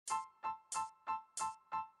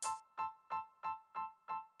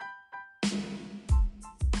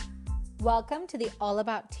Welcome to the All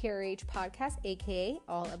About TRH podcast, aka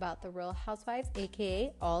All About the Real Housewives,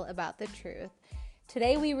 aka All About the Truth.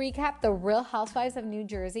 Today we recap the Real Housewives of New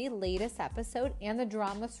Jersey latest episode and the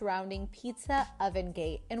drama surrounding Pizza Oven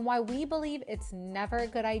Gate and why we believe it's never a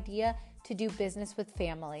good idea to do business with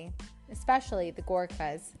family, especially the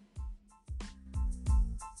Gorkas.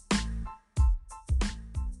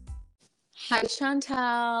 Hi,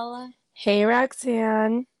 Chantal. Hey,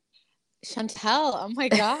 Roxanne. Chantal, oh my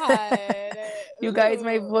God. You guys,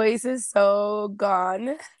 my voice is so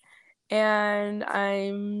gone. And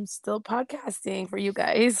I'm still podcasting for you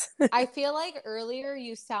guys. I feel like earlier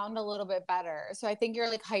you sound a little bit better. So I think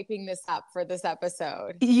you're like hyping this up for this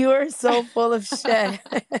episode. You are so full of shit.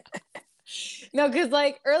 No, because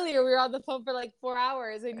like earlier we were on the phone for like 4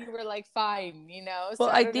 hours and you were like fine, you know? Well,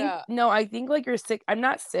 So I think like you're sick. I'm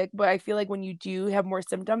not sick, but I feel like when you do have more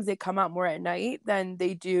symptoms, they come out more at night than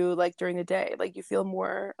they do like during the day. Like you feel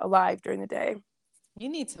more alive during the day. You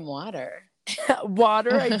need some water.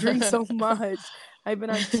 Water? I drink so much. I've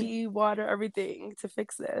been on tea, water, everything to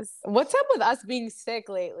fix this. What's up with us being sick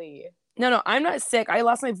lately? No, I'm not sick. I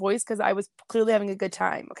lost my voice because I was clearly having a good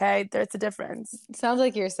time. Okay, there's a difference. Sounds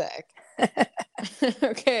like you're sick.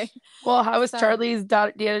 Okay. Well, how was Charlie's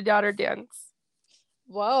daughter dance?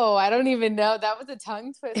 Whoa, I don't even know. That was a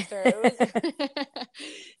tongue twister. It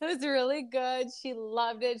was really good. She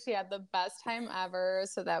loved it. She had the best time ever.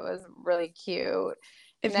 So that was really cute.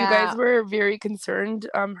 If you guys were very concerned,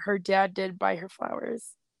 her dad did buy her flowers.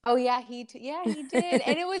 Oh yeah, he did,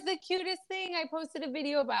 and it was the cutest thing. I posted a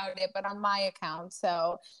video about it, but on my account.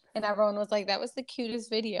 So, and everyone was like, "That was the cutest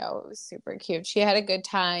video." It was super cute. She had a good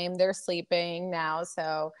time. They're sleeping now,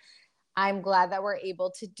 so I'm glad that we're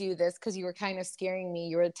able to do this because you were kind of scaring me.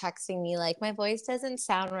 You were texting me like, "My voice doesn't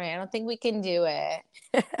sound right. I don't think we can do it."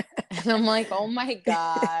 And I'm like, "Oh my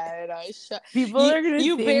God!" People are gonna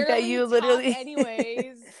think that you literally,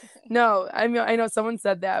 anyways. No, I mean I know someone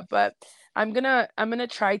said that, but I'm gonna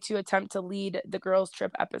try to attempt to lead the girls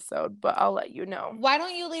trip episode, but I'll let you know. Why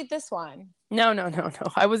don't you lead this one? No.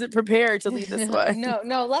 I wasn't prepared to lead this one.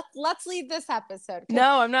 No. Let's lead this episode.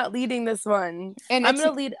 No, I'm not leading this one. And I'm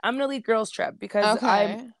gonna lead girls trip because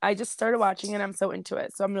I just started watching it. I'm so into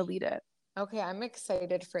it, so I'm gonna lead it. Okay, I'm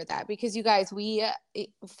excited for that because you guys,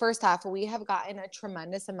 first off, we have gotten a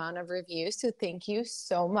tremendous amount of reviews, so thank you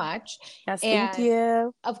so much. Yes, thank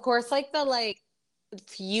you. Of course, like the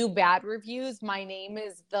few bad reviews, my name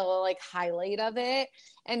is the highlight of it,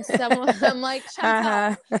 and I'm like,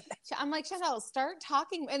 Chantal, Chantal, start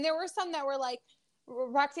talking. And there were some that were like,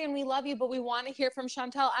 Roxanne, we love you, but we want to hear from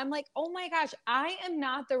Chantal. I'm like, oh my gosh, I am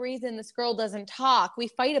not the reason this girl doesn't talk. We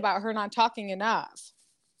fight about her not talking enough.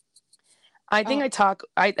 I think I talk.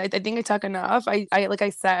 I think I talk enough. I like I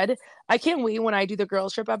said, I can't wait when I do the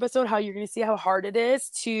girls trip episode. How you're gonna see how hard it is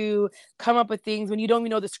to come up with things when you don't even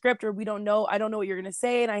know the script or I don't know what you're gonna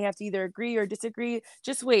say, and I have to either agree or disagree.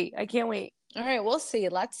 Just wait. I can't wait. All right, we'll see.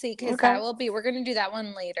 Let's see, because we're gonna do that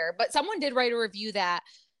one later. But someone did write a review that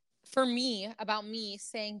about me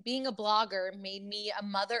saying being a blogger made me a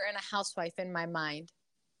mother and a housewife in my mind.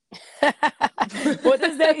 What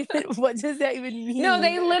does that even mean? No,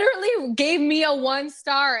 they literally gave me a 1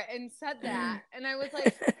 star and said that, and I was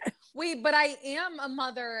like, wait, but I am a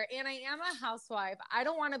mother and I am a housewife. I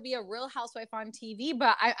don't want to be a real housewife on TV,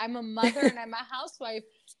 but I'm a mother and I'm a housewife.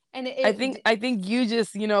 And I think you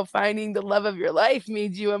just, finding the love of your life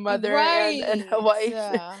made you a mother and a wife.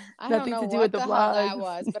 I don't know what the hell that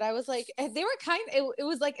was, but I was like, they were it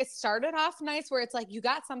was like, it started off nice where it's like, you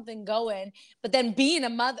got something going, but then being a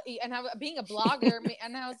mother and being a blogger,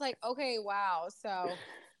 and I was like, okay, wow. So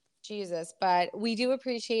Jesus, but we do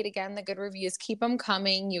appreciate again the good reviews. Keep them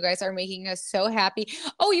coming. You guys are making us so happy.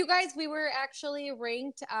 Oh, you guys, we were actually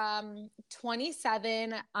ranked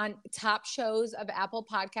 27 on top shows of Apple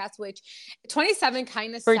Podcasts, which 27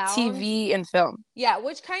 kind of for TV and film. Yeah,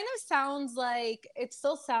 which kind of sounds like it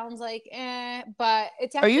still sounds like but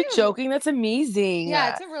it's actually, are you joking? That's amazing.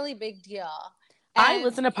 Yeah, it's a really big deal. I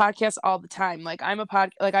listen to podcasts all the time. Like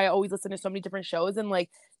I always listen to so many different shows, and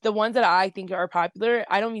like the ones that I think are popular,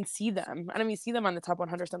 I don't even see them. I don't even see them on the top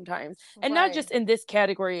 100 sometimes. And not just in this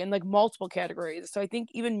category, in like multiple categories. So I think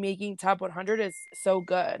even making top 100 is so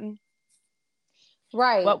good.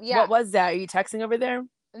 Right. What was that? Are you texting over there?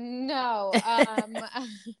 No. I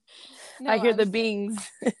hear the bings.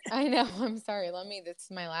 I know. I'm sorry. This is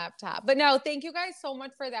my laptop. But no, thank you guys so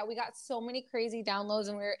much for that. We got so many crazy downloads,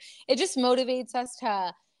 and it just motivates us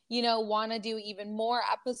to, want to do even more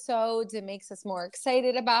episodes. It makes us more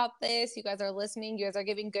excited about this. You guys are listening. You guys are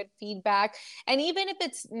giving good feedback. And even if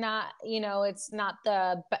it's not, it's not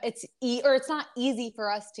easy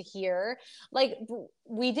for us to hear, like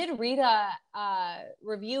we did read a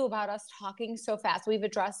review about us talking so fast. We've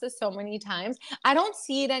addressed this so many times. I don't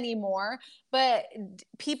see it anymore, but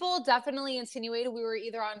people definitely insinuated we were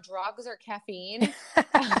either on drugs or caffeine.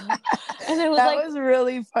 And it was that was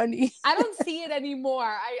really funny. I don't see it anymore.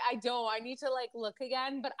 I don't. I need to like look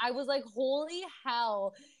again. But I was like, holy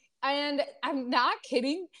hell. And I'm not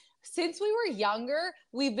kidding. Since we were younger,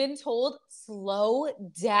 we've been told slow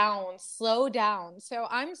down, slow down. So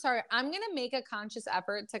I'm sorry. I'm going to make a conscious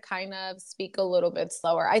effort to kind of speak a little bit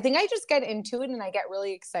slower. I think I just get into it and I get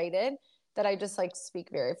really excited that I just like speak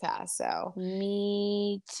very fast. So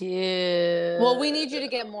me too. Well, we need you to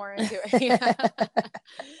get more into it. Yeah.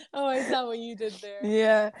 Oh, I saw what you did there.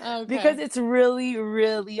 Yeah. Okay. Because it's really,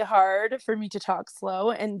 really hard for me to talk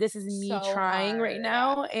slow. And this is me So trying hard, right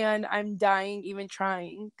now. And I'm dying even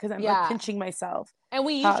trying because I'm like pinching myself. And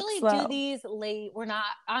we usually do these late. We're not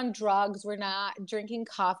on drugs. We're not drinking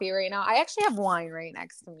coffee right now. I actually have wine right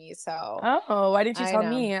next to me. So oh, why didn't you tell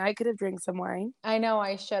me? I could have drank some wine. I know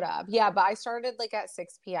I should have. Yeah, but I started like at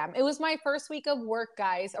 6 p.m. It was my first week of work,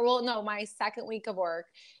 guys. Well, no, my second week of work.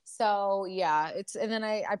 So yeah, and then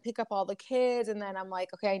I pick up all the kids and then I'm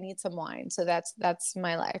like, okay, I need some wine. So that's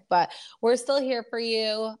my life. But we're still here for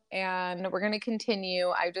you and we're gonna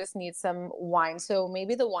continue. I just need some wine. So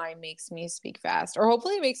maybe the wine makes me speak fast. Or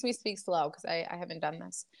hopefully it makes me speak slow because I haven't done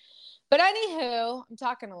this. But anywho, I'm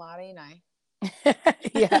talking a lot, ain't I?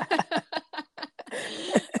 Yeah.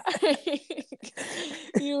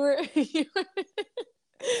 you were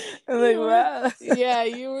I'm like, wow. Yeah,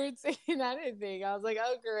 you weren't saying anything. I was like,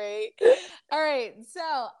 oh, great. All right.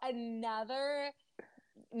 So another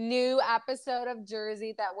new episode of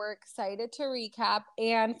Jersey that we're excited to recap.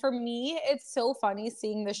 And for me, it's so funny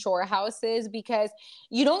seeing the shore houses because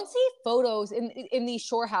you don't see photos in these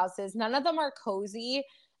shore houses. None of them are cozy.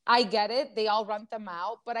 I get it. They all rent them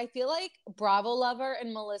out. But I feel like Bravo Lover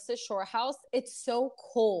and Melissa's shore house, it's so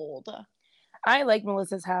cold. I like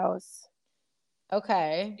Melissa's house.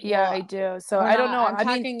 Okay. Yeah, well, I do. So I don't know. I'm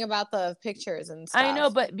talking about the pictures and stuff. I know,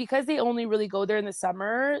 but because they only really go there in the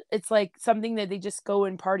summer, it's like something that they just go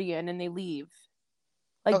and party in and they leave.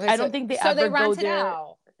 Like okay, I don't think they ever go there.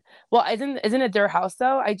 Out. Well, isn't it their house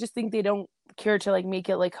though? I just think they don't care to like make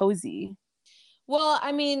it like cozy. Well,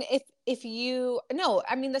 I mean, if you no,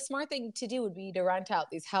 I mean the smart thing to do would be to rent out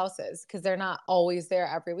these houses because they're not always there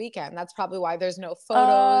every weekend. That's probably why there's no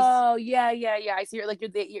photos. Oh yeah. I see. You're like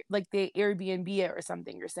the Airbnb it or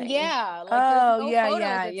something. You're saying. Yeah. Like there's no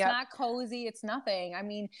photos. It's not cozy. It's nothing. I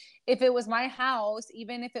mean, if it was my house,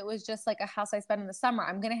 even if it was just like a house I spent in the summer,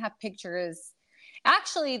 I'm gonna have pictures.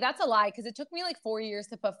 Actually, that's a lie because it took me like 4 years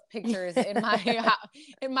to put pictures in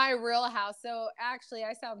my real house. So actually,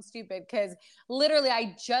 I sound stupid because literally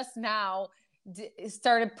I just now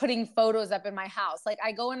started putting photos up in my house. Like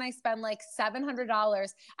I go and I spend like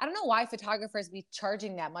 $700. I don't know why photographers be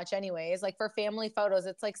charging that much anyways. Like for family photos,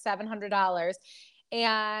 it's like $700.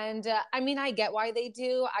 And I mean, I get why they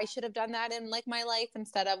do. I should have done that in like my life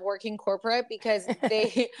instead of working corporate because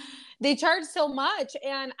they charge so much.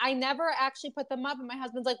 And I never actually put them up. And my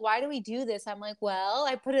husband's like, why do we do this? I'm like, well,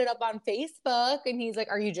 I put it up on Facebook. And he's like,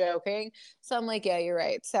 are you joking? So I'm like, yeah, you're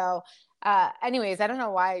right. So anyways, I don't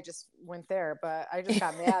know why I just went there, but I just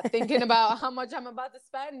got mad thinking about how much I'm about to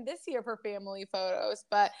spend this year for family photos.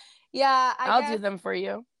 But yeah, I'll do them for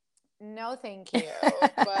you. No, thank you.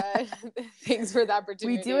 But thanks for the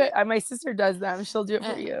opportunity. We do it. My sister does them. She'll do it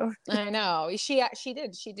for you. I know. She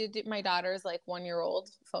did my daughter's like 1-year-old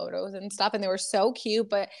photos and stuff, and they were so cute.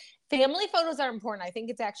 But family photos are important. I think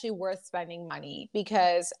it's actually worth spending money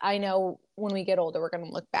because I know when we get older, we're going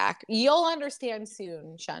to look back. You'll understand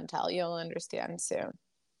soon, Chantel. You'll understand soon. Okay.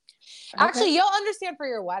 Actually, you'll understand for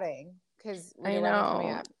your wedding. Because I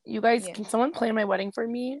know. You guys, can someone plan my wedding for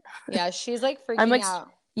me? Yeah, she's like freaking out.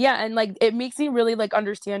 Yeah, and like it makes me really like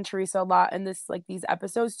understand Teresa a lot in this like these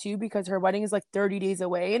episodes too because her wedding is like 30 days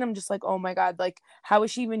away and I'm just like, oh my god, like how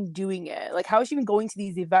is she even doing it? Like how is she even going to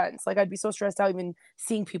these events? Like I'd be so stressed out even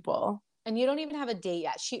seeing people. And you don't even have a date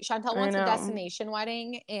yet. Chantel wants a destination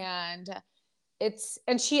wedding and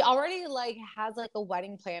she already like has like a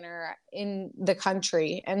wedding planner in the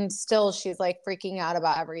country and still she's like freaking out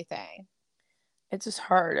about everything. It's just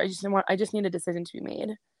hard. I just need a decision to be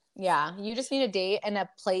made. Yeah, you just need a date and a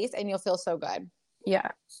place and you'll feel so good. Yeah.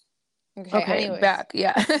 Okay, anyways. Back.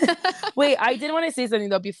 Yeah. Wait, I did want to say something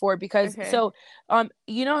though before because so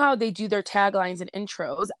you know how they do their taglines and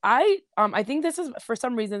intros. I think this is for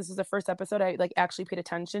some reason this is the first episode I like actually paid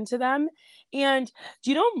attention to them. And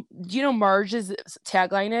do you know Marge's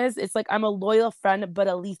tagline is? It's like I'm a loyal friend but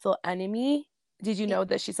a lethal enemy. Did you know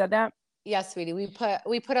that she said that? Yes, sweetie. We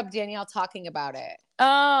put up Danielle talking about it.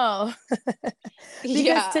 Oh,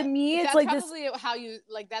 because to me, it's that's like probably how you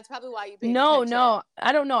like. That's probably why you paid No, attention. no,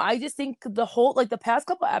 I don't know. I just think the whole like the past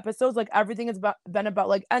couple episodes, like everything has been about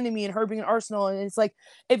like Enemy and her being an Arsenal, and it's like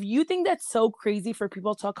if you think that's so crazy for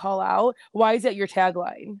people to call out, why is that your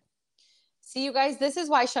tagline? See, you guys, this is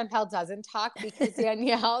why Chantel doesn't talk, because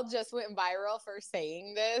Danielle just went viral for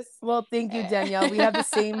saying this. Well, thank you, Danielle. We have the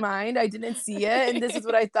same mind. I didn't see it, and this is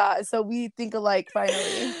what I thought. So we think alike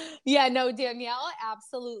finally. Yeah, no, Danielle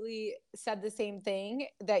absolutely said the same thing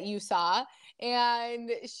that you saw.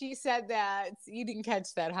 And she said that you didn't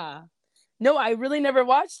catch that, huh? No, I really never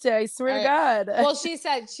watched it. I swear to God. Well, she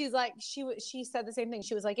said she said the same thing.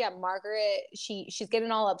 She was like, yeah, Margaret, she's getting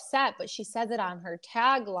all upset, but she says it on her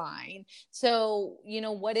tagline. So,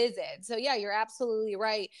 what is it? So yeah, you're absolutely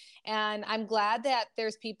right. And I'm glad that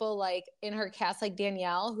there's people like in her cast, like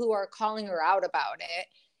Danielle, who are calling her out about it.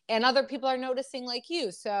 And other people are noticing like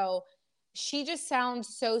you. So she just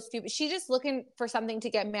sounds so stupid. She's just looking for something to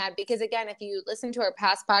get mad, because again, if you listen to her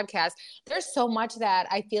past podcast, there's so much that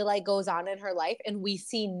I feel like goes on in her life and we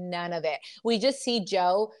see none of it. We just see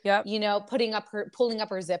Joe, yep. pulling up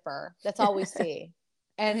her zipper. That's all we see.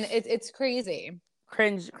 And it's crazy.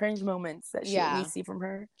 Cringe moments that we see from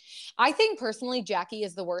her. I think personally Jackie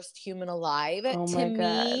is the worst human alive. Oh to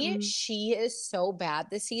me, she is so bad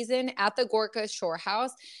this season. At the Gorka Shore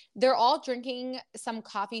House, they're all drinking some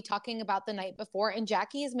coffee, talking about the night before, and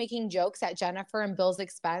Jackie is making jokes at Jennifer and Bill's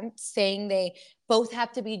expense, saying they both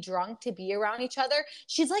have to be drunk to be around each other.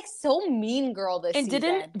 She's like so mean girl this season.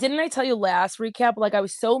 And didn't I tell you last recap, like I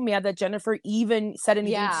was so mad that Jennifer even said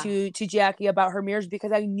anything to Jackie about her marriage,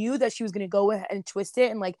 because I knew that she was going to go ahead and twist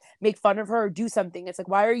it and like make fun of her or do something. It's like,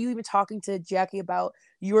 why are you even talking to Jackie about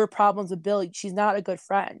your problems with Bill? She's not a good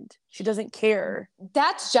friend. She doesn't care.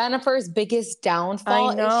 That's Jennifer's biggest downfall,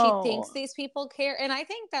 is she thinks these people care. And I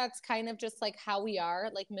think that's kind of just like how we are,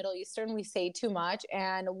 like Middle Eastern. We say too much,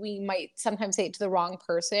 and we might sometimes say it to the wrong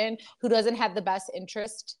person who doesn't have the best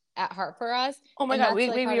interest at heart for us. Oh my God.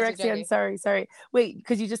 Wait, Rexian. Sorry. Wait,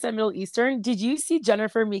 because you just said Middle Eastern. Did you see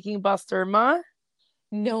Jennifer making basturma?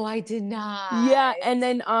 No, I did not. Yeah, and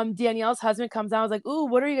then Danielle's husband comes out. I was like, "Ooh,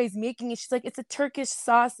 what are you guys making?" And she's like, "It's a Turkish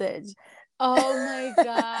sausage." Oh my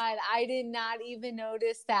God. I did not even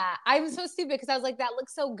notice that. I'm so stupid, because I was like, that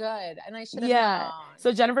looks so good. And I should have known.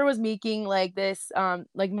 So Jennifer was making like this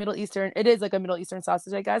like Middle Eastern, it is like a Middle Eastern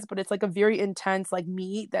sausage, I guess, but it's like a very intense like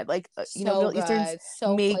meat that like Middle Easterns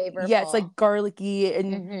make. Flavorful. Yeah, it's like garlicky,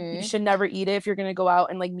 and you should never eat it if you're gonna go out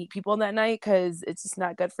and like meet people that night, because it's just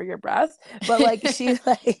not good for your breath. But like she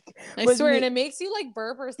like I swear, and it makes you like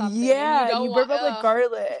burp or something. Yeah, you burp up like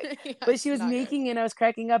garlic. Yeah, but she was making it, and I was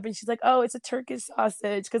cracking up, and she's like, "Oh, it's a Turkish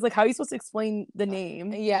sausage," because like how are you supposed to explain the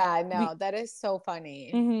name? Yeah, no, that is so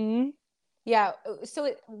funny. Yeah,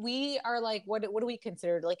 so we are like, what do we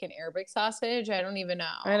consider, like an Arabic sausage? I don't even know.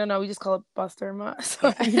 I don't know. We just call it basturma. So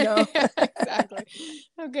exactly.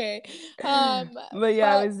 Okay. But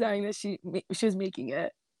yeah, I was dying that she was making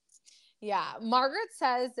it. Yeah. Margaret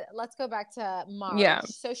says, let's go back to Marge. Yeah.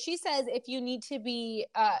 So she says, if you need to be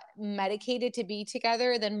medicated to be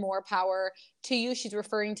together, then more power to you. She's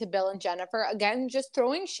referring to Bill and Jennifer. Again, just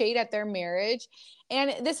throwing shade at their marriage.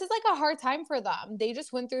 And this is like a hard time for them. They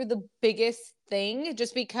just went through the biggest thing,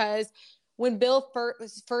 just because when Bill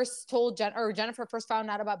first told Jennifer first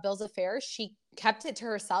found out about Bill's affair, she kept it to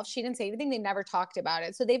herself. She didn't say anything. They never talked about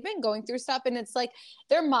it. So they've been going through stuff, and it's like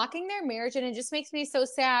they're mocking their marriage, and it just makes me so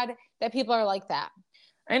sad that people are like that.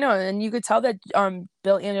 I know, and you could tell that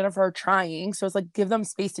Bill and Jennifer are trying. So it's like, give them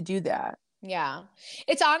space to do that. Yeah.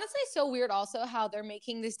 It's honestly so weird also how they're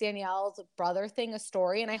making this Danielle's brother thing a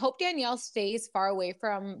story. And I hope Danielle stays far away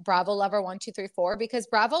from Bravo Lover 1234, because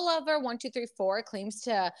Bravo Lover 1234 claims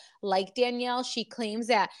to like Danielle. She claims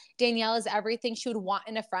that Danielle is everything she would want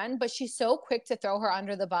in a friend, but she's so quick to throw her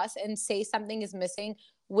under the bus and say something is missing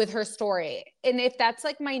with her story. And if that's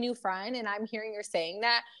like my new friend and I'm hearing you're saying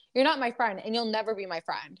that, you're not my friend and you'll never be my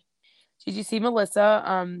friend. Did you see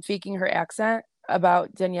Melissa faking her accent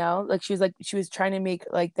about Danielle? Like she was trying to make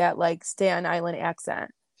like that like Staten Island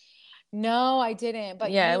accent. No, I didn't.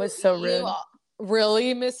 But yeah, it was so rude.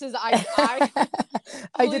 Really, Mrs.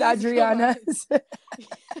 I did Adriana's.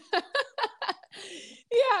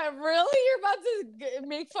 Yeah, really? You're about to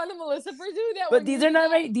make fun of Melissa for doing that? But these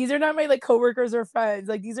are not my like coworkers or friends.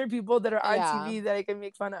 Like these are people that are on TV that I can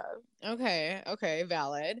make fun of. Okay,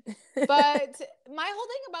 valid. But my whole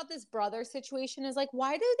thing about this brother situation is like,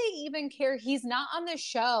 why do they even care? He's not on the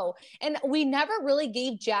show. And we never really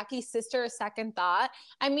gave Jackie's sister a second thought.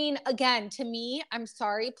 I mean, again, to me, I'm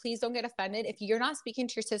sorry, please don't get offended. If you're not speaking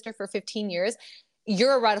to your sister for 15 years,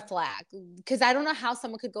 you're a red flag. Because I don't know how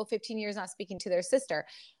someone could go 15 years not speaking to their sister.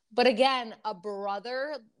 But again, a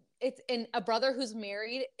brother who's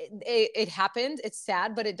married, it happened. It's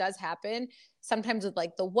sad, but it does happen. Sometimes with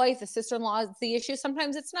like the wife, the sister-in-law is the issue.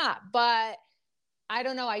 Sometimes it's not. But I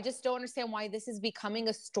don't know. I just don't understand why this is becoming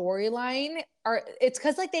a storyline. Or it's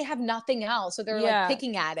because like they have nothing else. So they're like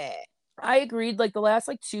picking at it. I agreed. Like the last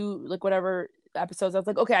like 2, like whatever episodes, I was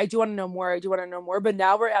like, okay, I do want to know more. I do want to know more. But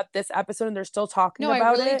now we're at this episode and they're still talking about it. No,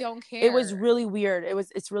 I really don't care. It was really weird.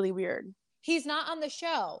 It's really weird. He's not on the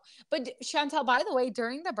show. But Chantel, by the way,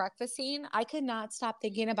 during the breakfast scene, I could not stop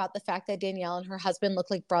thinking about the fact that Danielle and her husband look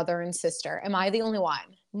like brother and sister. Am I the only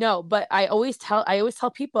one? No, but I always tell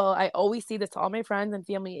people, I always say this to all my friends and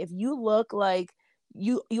family, if you look like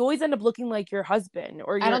you always end up looking like your husband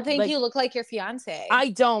or I don't think you look like your fiance.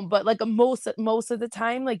 I don't, but like most of the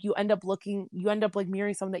time, like you end up like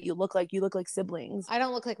mirroring someone that you look like siblings. I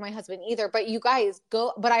don't look like my husband either, but you guys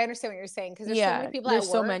go, but I understand what you're saying. Cause there's so many people at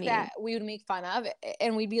work that we would make fun of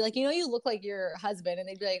and we'd be like, you look like your husband. And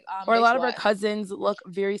they'd be like, or a lot of our cousins look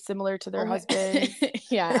very similar to their husbands.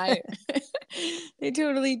 Yeah, they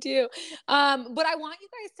totally do. But I want you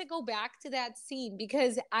guys to go back to that scene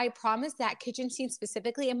because I promise that kitchen scene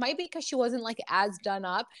specifically, it might be because she wasn't like as done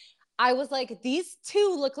up. I was like, these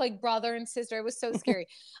two look like brother and sister. It was so scary.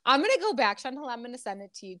 I'm going to go back, Chantal. I'm going to send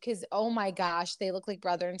it to you because, oh my gosh, they look like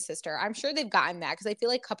brother and sister. I'm sure they've gotten that because I feel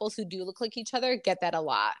like couples who do look like each other get that a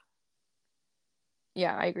lot.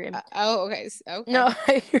 Yeah, I agree. Okay. No,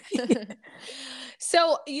 I agree.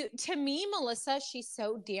 So to me, Melissa, she's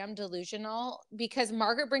so damn delusional because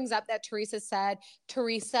Margaret brings up that Teresa said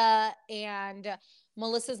Teresa and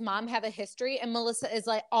Melissa's mom have a history, and Melissa is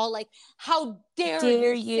like all like, how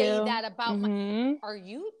dare you say that about my, are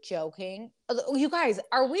you joking? You guys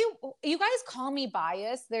call me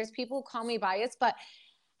biased. There's people who call me biased, but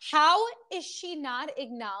how is she not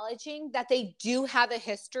acknowledging that they do have a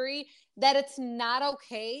history, that it's not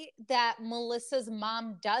okay that Melissa's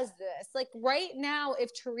mom does this? Like right now, if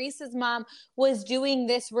Teresa's mom was doing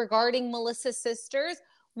this regarding Melissa's sisters,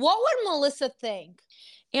 what would Melissa think?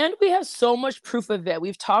 And we have so much proof of it.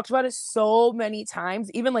 We've talked about it so many times.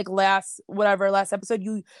 Even like last episode,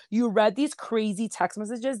 you read these crazy text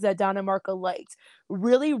messages that Donna and Marco liked.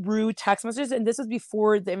 Really rude text messages, and this was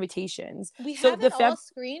before the invitations. We have it all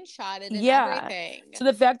screenshotted and everything. So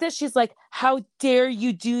the fact that she's like, how dare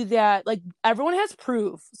you do that? Like, everyone has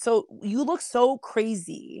proof. So you look so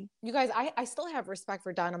crazy. You guys, I still have respect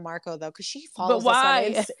for Donna Marco though, because she follows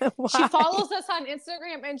us on She follows us on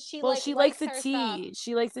Instagram and she likes the tea.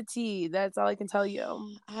 She likes the tea. That's all I can tell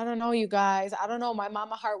you. I don't know, you guys. I don't know. My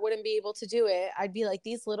mama heart wouldn't be able to do it. I'd be like,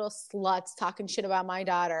 these little sluts talking shit about my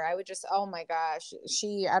daughter. I would just, oh my gosh.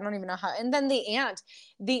 I don't even know how. And then the aunt,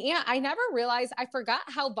 I never realized, I forgot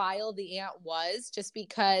how vile the aunt was, just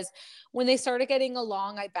because when they started getting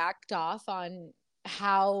along, I backed off. I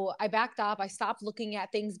stopped looking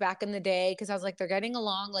at things back in the day because I was like, they're getting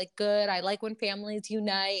along, like good. I like when families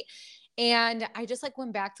unite. And I just like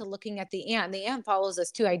went back to looking at the aunt. The aunt follows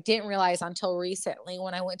us too. I didn't realize until recently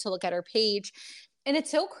when I went to look at her page. And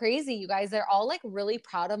it's so crazy, you guys. They're all like really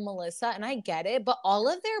proud of Melissa, and I get it, but all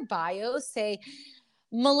of their bios say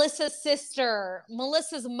Melissa's sister,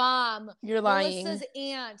 Melissa's mom, you're lying, Melissa's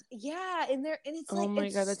aunt. Yeah, and it's like, oh my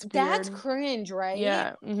God, that's cringe, right?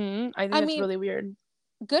 Yeah, I think that's really weird.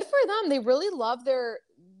 Good for them. They really love their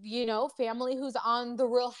family who's on The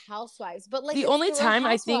Real Housewives. But like the only time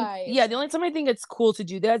I think it's cool to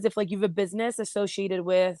do that is if like you have a business associated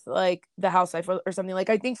with like the housewife or something.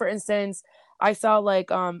 Like I think, for instance, I saw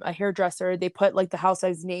like a hairdresser, they put like the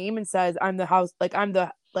housewife's name and says I'm the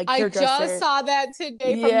hairdresser. I just saw that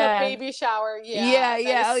today from the baby shower. Yeah.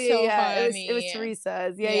 It was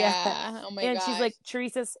Teresa's. Yeah. Oh my god. And she's like,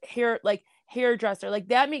 Teresa's hairdresser. Like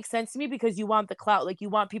that makes sense to me because you want the clout. Like you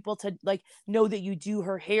want people to like know that you do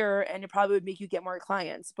her hair, and it probably would make you get more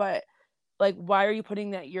clients. But like, why are you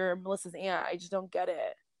putting that you're Melissa's aunt? I just don't get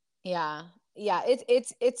it. Yeah,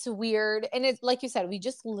 it's weird. And it's like you said, we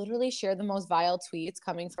just literally shared the most vile tweets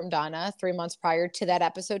coming from Donna 3 months prior to that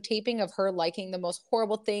episode taping of her liking the most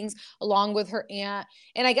horrible things along with her aunt.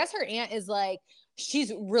 And I guess her aunt is like,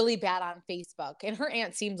 she's really bad on Facebook. And her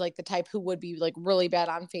aunt seems like the type who would be like really bad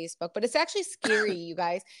on Facebook. But it's actually scary, you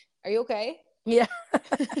guys. Are you okay? Yeah.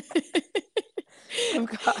 I'm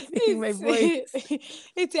coughing my voice.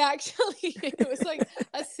 It was like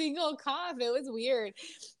a single cough. It was weird.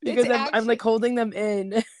 Because I'm like holding them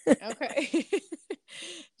in. Okay.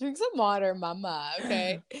 Drink some water, mama.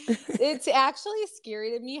 Okay. It's actually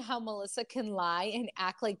scary to me how Melissa can lie and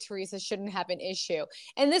act like Teresa shouldn't have an issue.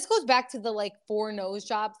 And this goes back to the like 4 nose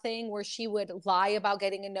job thing where she would lie about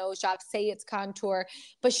getting a nose job, say it's contour,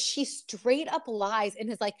 but she straight up lies and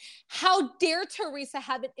is like, how dare Teresa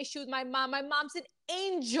have an issue with my mom? My mom's an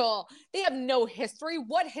angel. They have no history.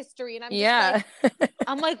 What history? And I'm just like,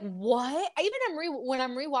 I'm like, what? I even am when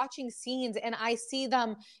I'm rewatching scenes and I see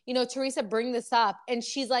them, you know, Teresa bring this up and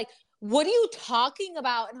she's like, what are you talking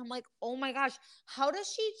about? And I'm like, oh my gosh, how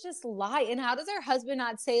does she just lie? And how does her husband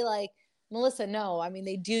not say like, Melissa, no, I mean,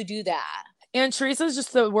 they do that. And Teresa's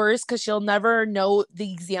just the worst because she'll never know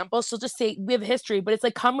the example. She'll just say we have history, but it's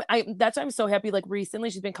like that's why I'm so happy. Like recently,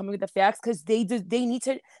 she's been coming with the facts because they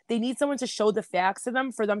need someone to show the facts to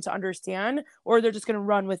them for them to understand, or they're just gonna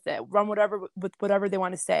run with it, run with whatever they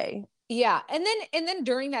want to say. Yeah, and then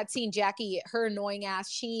during that scene, Jackie, her annoying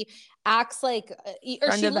ass, she acts like, or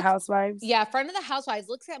Friend she of the looks, housewives. yeah, friend of the housewives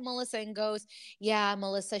looks at Melissa and goes, "Yeah,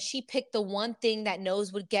 Melissa, she picked the one thing that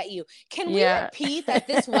knows would get you." Can we repeat that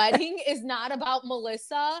this wedding is not about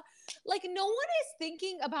Melissa? Like, no one is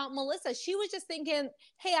thinking about Melissa. She was just thinking,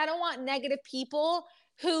 "Hey, I don't want negative people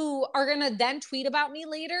who are going to then tweet about me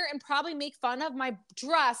later and probably make fun of my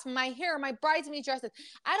dress, my hair, my bridesmaid dresses.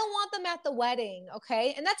 I don't want them at the wedding."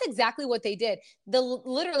 Okay. And that's exactly what they did.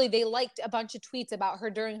 Literally, they liked a bunch of tweets about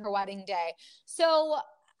her during her wedding day. So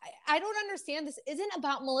I don't understand. This isn't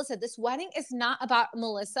about Melissa. This wedding is not about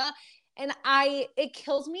Melissa. And it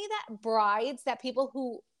kills me that brides, that people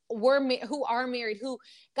who are married, who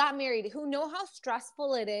got married, who know how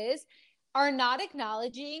stressful it is, are not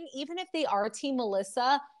acknowledging, even if they are team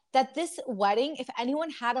Melissa, that this wedding, if anyone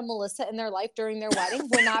had a Melissa in their life during their wedding,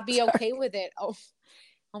 would not be okay with it. Oh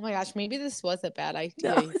my gosh, maybe this was a bad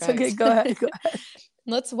idea. No, it's okay. Go ahead.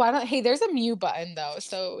 Hey, there's a mute button though.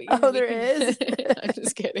 So there is. I'm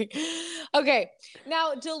just kidding. Okay.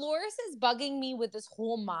 Now Dolores is bugging me with this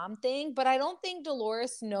whole mom thing, but I don't think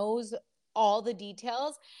Dolores knows all the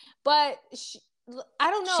details, but I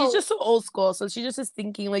don't know. She's just so old school. So she just is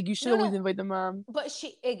thinking like you should always invite the mom. But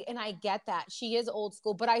and I get that. She is old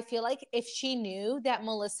school. But I feel like if she knew that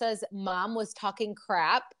Melissa's mom was talking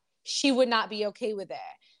crap, she would not be okay with it.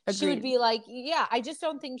 Agreed. She would be like, yeah, I just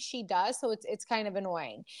don't think she does. So it's kind of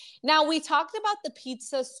annoying. Now, we talked about the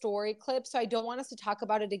pizza story clip. So I don't want us to talk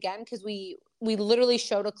about it again because we literally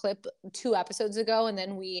showed a clip 2 episodes ago and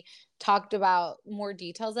then we talked about more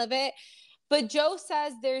details of it. But Joe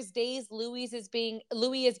says there's days Louis is being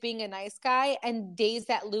a nice guy and days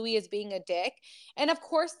that Louis is being a dick. And of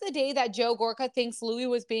course, the day that Joe Gorka thinks Louis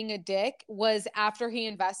was being a dick was after he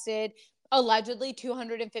invested allegedly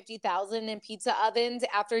 $250,000 in pizza ovens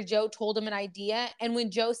after Joe told him an idea. And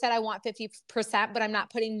when Joe said, I want 50%, but I'm not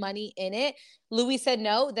putting money in it, Louis said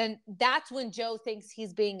no, then that's when Joe thinks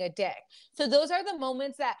he's being a dick. So those are the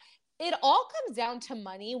moments that it all comes down to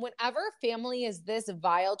money. Whenever family is this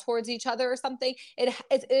vile towards each other or something,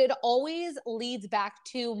 it always leads back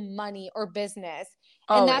to money or business.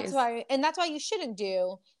 Always. And that's why you shouldn't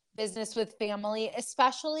do business with family,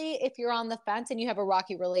 especially if you're on the fence and you have a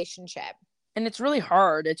rocky relationship. And it's really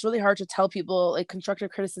hard. It's really hard to tell people like constructive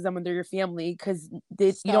criticism when they're your family because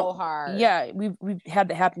you don't. Hard. Yeah, we've had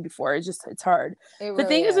that happen before. It's hard. The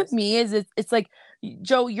thing is with me is it's like,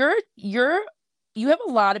 Joe, you have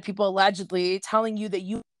a lot of people allegedly telling you that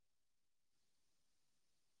you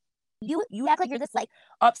act like you're this like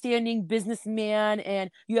upstanding businessman and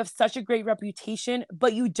you have such a great reputation,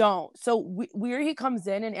 but you don't. So where he comes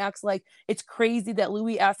in and acts like it's crazy that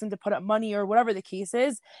Louis asked him to put up money or whatever the case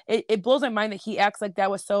is, it blows my mind that he acts like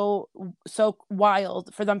that was so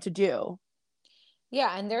wild for them to do.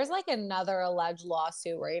 Yeah, and there's like another alleged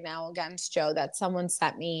lawsuit right now against Joe that someone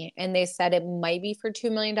sent me, and they said it might be for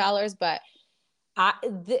 $2 million, but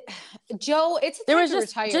Joe, it's time to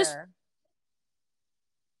retire.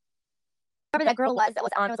 Whoever that girl was that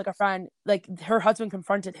was on was like a friend, like her husband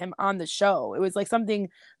confronted him on the show. It was like something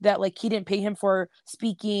that like he didn't pay him for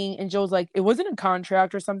speaking, and Joe's like it wasn't a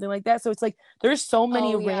contract or something like that. So it's like there's so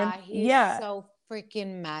many so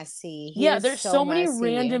freaking messy. There's so many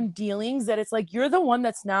random dealings that it's like you're the one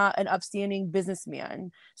that's not an upstanding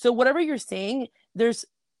businessman. So whatever you're saying,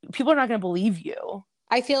 people are not going to believe you.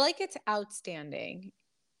 I feel like it's outstanding.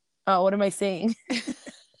 Oh, what am I saying?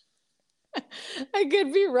 I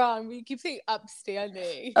could be wrong, but you keep saying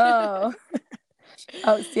upstanding. Oh.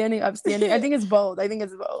 Outstanding, upstanding. I think it's both.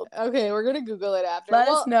 Okay, we're going to Google it after. Let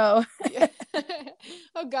us know.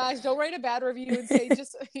 Oh gosh, don't write a bad review and say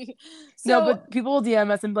just no, but people will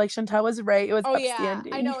DM us and be like, Chantal was right. It was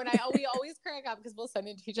upstanding. Yeah, I know. And we always crack up because we'll send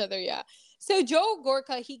it to each other. Yeah. So Joe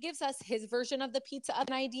Gorka, he gives us his version of the pizza of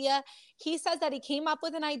an idea. He says that he came up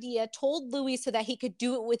with an idea, told Louis so that he could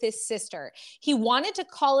do it with his sister. He wanted to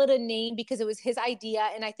call it a name because it was his idea.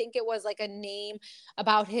 And I think it was like a name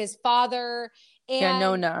about his father. And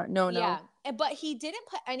no. But he didn't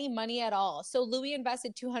put any money at all. So Louis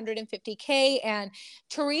invested $250K, and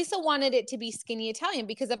Teresa wanted it to be Skinny Italian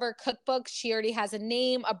because of her cookbook. She already has a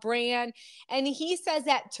name, a brand. And he says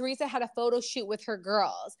that Teresa had a photo shoot with her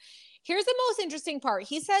girls. Here's the most interesting part.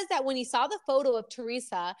 He says that when he saw the photo of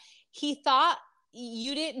Teresa, he thought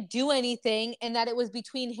you didn't do anything and that it was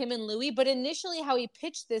between him and Louis. But initially how he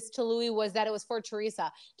pitched this to Louis was that it was for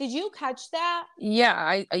Teresa. Did you catch that?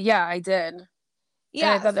 Yeah, I did.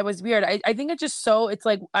 Yeah. And I thought that was weird. I think it's just so, it's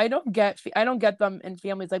like, I don't get them in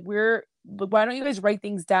families. Like why don't you guys write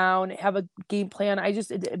things down, have a game plan?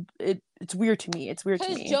 It's weird to me. It's weird to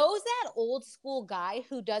me. Because Joe's that old school guy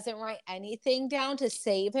who doesn't write anything down to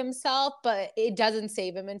save himself, but it doesn't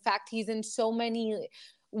save him. In fact, he's in so many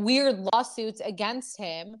weird lawsuits against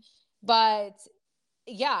him. But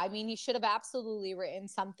yeah, I mean, he should have absolutely written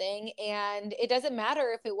something. And it doesn't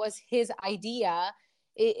matter if it was his idea.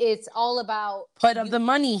 It's all about put up the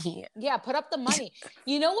money. Yeah, put up the money.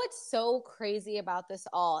 You know what's so crazy about this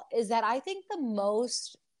all is that I think the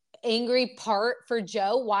most angry part for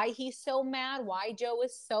Joe, why he's so mad, why Joe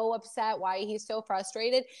is so upset, why he's so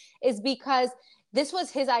frustrated, is because this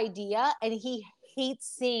was his idea and he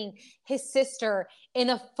hates seeing his sister in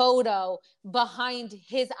a photo behind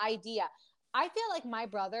his idea. I feel like my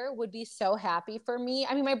brother would be so happy for me.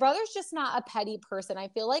 I mean, my brother's just not a petty person. I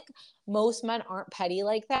feel like most men aren't petty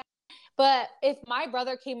like that. But if my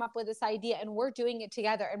brother came up with this idea and we're doing it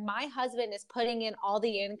together and my husband is putting in all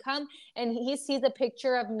the income and he sees a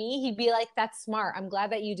picture of me, he'd be like, that's smart. I'm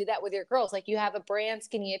glad that you did that with your girls. Like, you have a brand,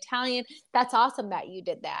 Skinny Italian. That's awesome that you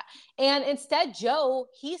did that. And instead, Joe,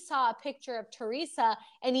 he saw a picture of Teresa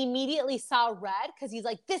and immediately saw red because he's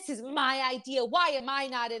like, this is my idea. Why am I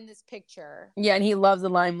not in this picture? Yeah, and he loves the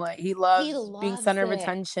limelight. He loves being center of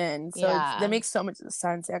attention. So that makes so much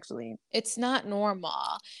sense, actually. It's not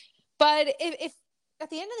normal. But if at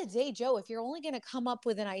the end of the day, Joe, if you're only going to come up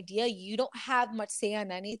with an idea, you don't have much say on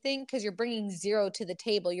anything because you're bringing zero to the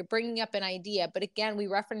table. You're bringing up an idea. But again, we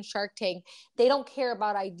reference Shark Tank. They don't care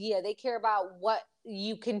about idea. They care about what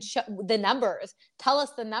you can show, the numbers. Tell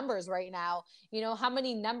us the numbers right now. You know, how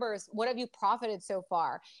many numbers, what have you profited so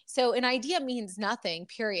far? So an idea means nothing,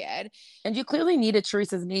 period. And you clearly needed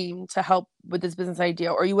Teresa's name to help with this business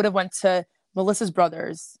idea, or you would have went to Melissa's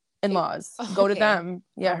brothers. In-laws. Go to them.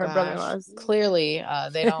 Yeah, her brother-in-laws. Clearly,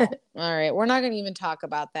 they don't. All right. We're not going to even talk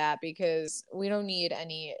about that because we don't need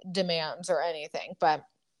any demands or anything. But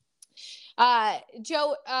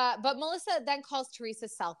Joe, but Melissa then calls Teresa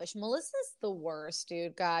selfish. Melissa's the worst,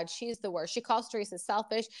 dude. God, she's the worst. She calls Teresa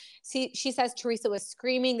selfish. She says Teresa was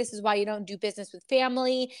screaming, this is why you don't do business with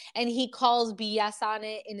family. And he calls BS on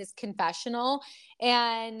it in his confessional.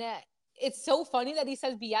 And it's so funny that he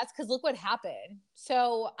says BS because look what happened.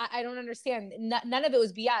 So I don't understand. None of it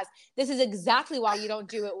was BS. This is exactly why you don't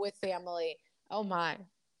do it with family. Oh my.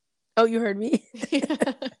 Oh, you heard me?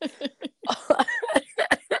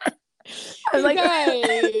 I'm like, oh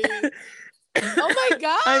my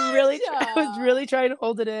God. I was really trying to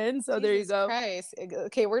hold it in. So Jesus there you go. Christ.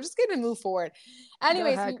 Okay, we're just going to move forward.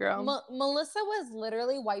 Anyways, Melissa was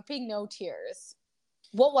literally wiping no tears.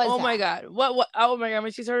 What was that? Oh my God. What? Oh my God.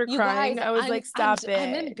 When she started crying, I was like, stop it.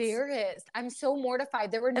 I'm embarrassed. I'm so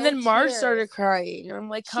mortified. There were no And then tears. Marge started crying. And I'm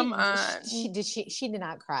like, come on. She did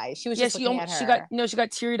not cry. She was just looking at her. She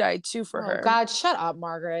got teary-eyed too for her. Oh God, shut up,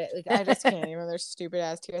 Margaret. Like, I just can't even. They're stupid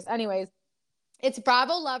ass tears. Anyways. It's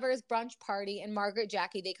Bravo Lovers brunch party and Margaret,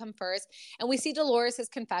 Jackie, they come first. And we see Dolores'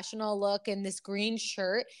 confessional look in this green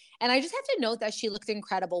shirt. And I just have to note that she looked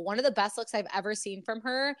incredible. One of the best looks I've ever seen from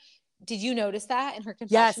her. Did you notice that in her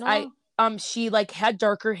confessional? Yes, she like had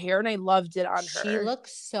darker hair and I loved it on her. She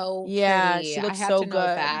looks so pretty. She looks so good.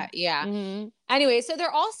 That. Yeah. Mm-hmm. Anyway, so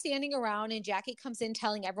they're all standing around and Jackie comes in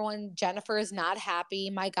telling everyone Jennifer is not happy.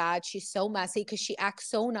 My God, she's so messy because she acts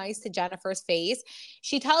so nice to Jennifer's face.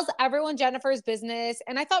 She tells everyone Jennifer's business.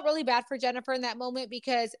 And I felt really bad for Jennifer in that moment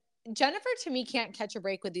because Jennifer to me can't catch a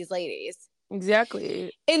break with these ladies.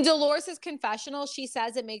 Exactly. In Dolores' confessional, she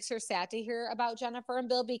says it makes her sad to hear about Jennifer and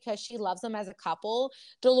Bill because she loves them as a couple.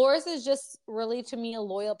 Dolores is just really, to me, a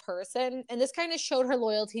loyal person. And this kind of showed her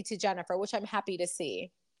loyalty to Jennifer, which I'm happy to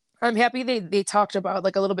see. I'm happy they talked about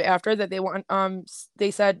like a little bit after that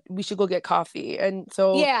they said we should go get coffee. And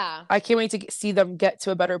so yeah, I can't wait to see them get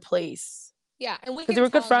to a better place. Yeah, and we because they can were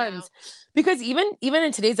good tell now. friends. Because even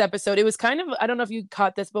in today's episode, it was kind of, I don't know if you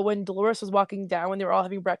caught this, but when Dolores was walking down when they were all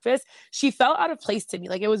having breakfast, she felt out of place to me.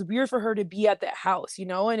 Like it was weird for her to be at that house, you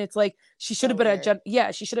know? And it's like she should So have been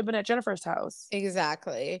weird. she should have been at Jennifer's house.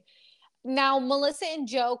 Exactly. Now, Melissa and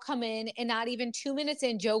Joe come in, and not even 2 minutes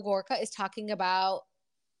in, Joe Gorka is talking about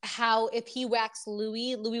how if he waxed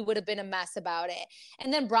Louis, Louis would have been a mess about it.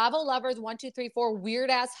 And then Bravo Lovers 1, 2, 3, 4, weird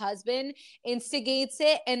ass husband instigates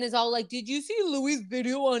it and is all like, "Did you see Louis'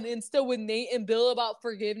 video on Insta with Nate and Bill about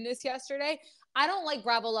forgiveness yesterday?" I don't like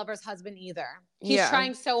Bravo Lovers' husband either. He's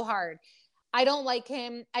trying so hard. I don't like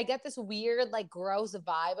him. I get this weird, like, gross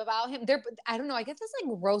vibe about him. I don't know. I get this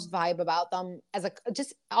like gross vibe about them as a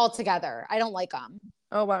just altogether. I don't like them.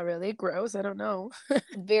 Oh wow, really? Gross. I don't know.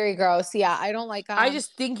 Very gross. Yeah, I don't like I them.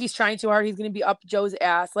 just think he's trying too hard. He's gonna be up Joe's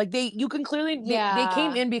ass. Like you can clearly they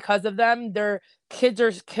came Yeah. in because of them. Their kids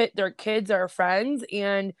are friends,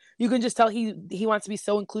 and you can just tell he wants to be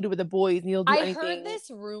so included with the boys, and he'll do I anything. heard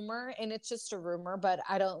this rumor, and it's just a rumor, but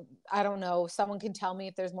I don't know. Someone can tell me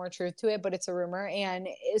if there's more truth to it, but it's a rumor. And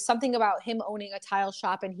it's something about him owning a tile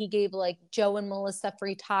shop, and he gave like Joe and Melissa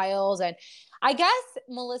free tiles. And I guess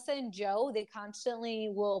Melissa and Joe, they constantly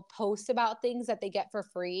will post about things that they get for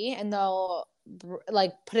free, and they'll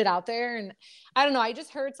like put it out there. And I don't know. I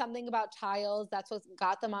just heard something about tiles. That's what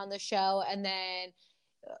got them on the show. And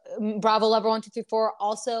then Bravo Lover 1, 2, 3, 4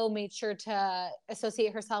 also made sure to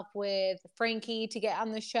associate herself with Frankie to get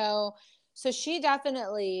on the show. So she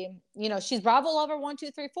definitely, she's Bravo Lover 1,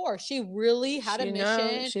 2, 3, 4. She really had a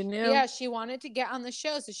mission. She knew. Yeah, she wanted to get on the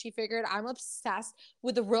show. So she figured, I'm obsessed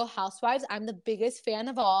with the Real Housewives. I'm the biggest fan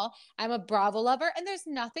of all. I'm a Bravo lover, and there's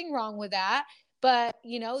nothing wrong with that. But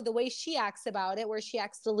the way she acts about it, where she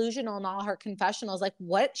acts delusional in all her confessionals, like,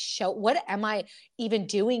 what am I even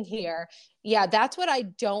doing here? Yeah, that's what I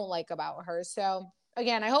don't like about her. So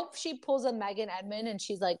again, I hope she pulls a Megan Edmond and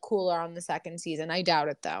she's like cooler on the second season. I doubt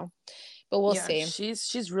it though, but we'll see.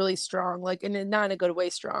 She's really strong, like, and not in a good way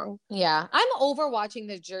strong. Yeah, I'm over watching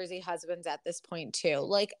the Jersey husbands at this point too.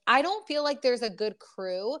 Like, I don't feel like there's a good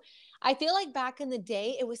crew. I feel like back in the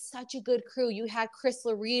day, it was such a good crew. You had Chris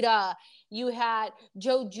Larita, you had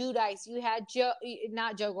Joe Judice, you had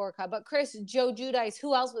not Joe Gorka, but Joe Judice.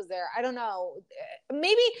 Who else was there? I don't know.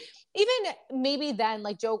 Maybe then,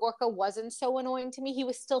 like, Joe Gorka wasn't so annoying to me. He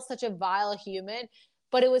was still such a vile human,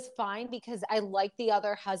 but it was fine because I like the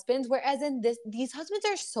other husbands. Whereas in these husbands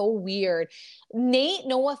are so weird. Nate,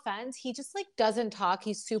 no offense, he just like doesn't talk.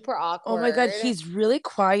 He's super awkward. Oh my god, he's really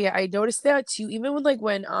quiet. I noticed that too. Even when like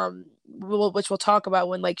when which we'll talk about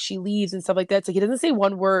when like she leaves and stuff like that. It's like he doesn't say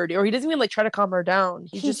one word, or he doesn't even like try to calm her down.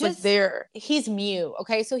 He's just like there. He's mute.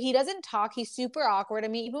 Okay, so he doesn't talk. He's super awkward. I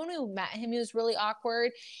mean, even when we met him, he was really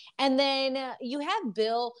awkward. And then you have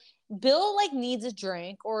Bill. Bill like needs a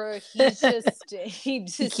drink, or he's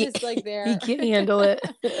just like there. He can't handle it.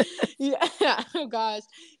 Yeah. Oh gosh.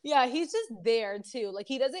 Yeah, he's just there too. Like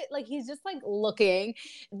he doesn't like he's just like looking.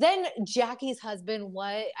 Then Jackie's husband,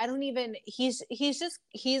 what? I don't even he's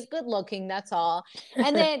good looking, that's all.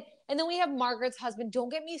 And then we have Margaret's husband. Don't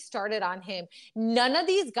get me started on him. None of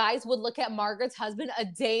these guys would look at Margaret's husband a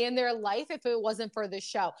day in their life if it wasn't for this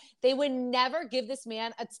show. They would never give this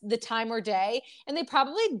man the time or day, and they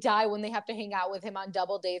probably die when they have to hang out with him on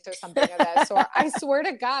double dates or something of that sort. I swear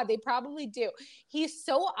to God, they probably do. He's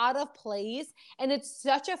so out of place, and it's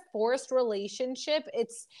such a forced relationship.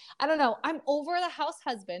 I don't know. I'm over the house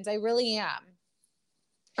husbands. I really am.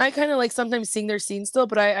 I kind of like sometimes seeing their scenes still,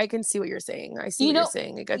 but I can see what you're saying. I see what you're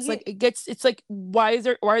saying. It's like why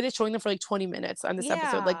are they showing them for like 20 minutes on this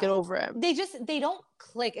episode? Like, get over it. They don't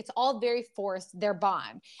click. It's all very forced, their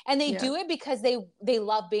bond. And they do it because they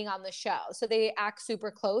love being on the show. So they act super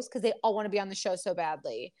close because they all want to be on the show so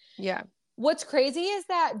badly. Yeah. What's crazy is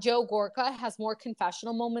that Joe Gorka has more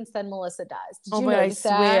confessional moments than Melissa does. Did you notice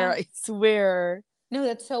that? I swear. No,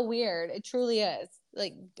 that's so weird. It truly is.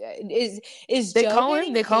 Like, is they Joe call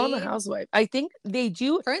him a housewife? I think they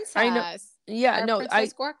do. Princess. I know. Yeah, no,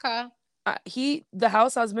 Princess Gorka. The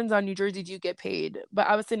house husbands on New Jersey do get paid, but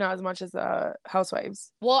obviously not as much as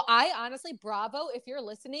housewives. Well, I honestly, Bravo, if you're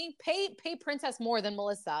listening, pay Princess more than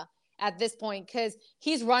Melissa at this point, because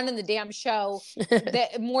he's running the damn show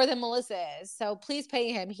more than Melissa is. So please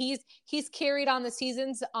pay him. He's carried on the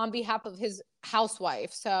seasons on behalf of his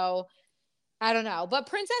housewife. So I don't know. But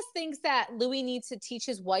Princess thinks that Louis needs to teach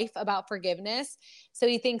his wife about forgiveness. So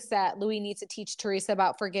he thinks that Louis needs to teach Teresa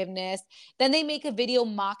about forgiveness. Then they make a video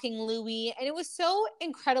mocking Louis. And it was so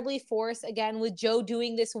incredibly forced, again, with Joe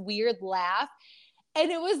doing this weird laugh.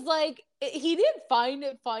 And it was like, he didn't find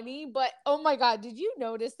it funny, but oh my God, did you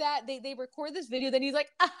notice that? They record this video, then he's like,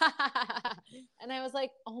 and I was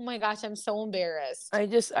like, oh my gosh, I'm so embarrassed.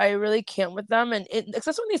 I really can't with them. And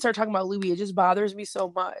especially when they start talking about Louis, it just bothers me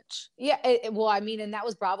so much. Yeah, well, I mean, and that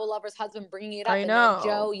was Bravo Lover's husband bringing it up. I And then know.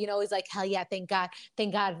 Joe, you know, is like, hell yeah, thank God,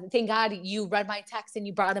 thank God, thank God you read my text and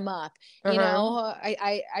you brought him up. You know,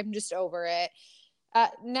 I'm just over it.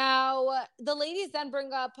 Now, the ladies then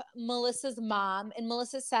bring up Melissa's mom, and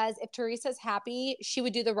Melissa says if Teresa's happy, she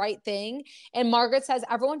would do the right thing. And Margaret says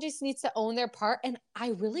everyone just needs to own their part. And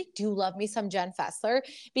I really do love me some Jen Fessler,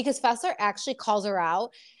 because Fessler actually calls her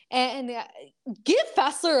out. And give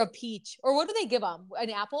Fessler a peach, or what do they give him? An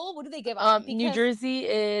apple? What do they give him? New Jersey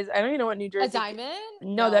is, I don't even know what New Jersey. A diamond?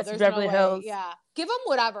 No, that's Beverly Hills. Yeah, give them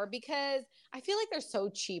whatever, because I feel like they're so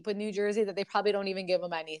cheap with New Jersey that they probably don't even give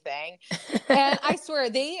them anything. And I swear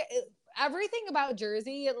everything about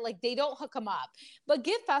Jersey, like they don't hook them up. But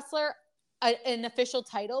give Fessler an official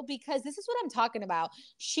title, because this is what I'm talking about.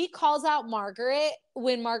 She calls out Margaret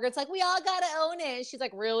when Margaret's like, we all gotta own it. She's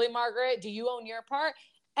like, really, Margaret? Do you own your part?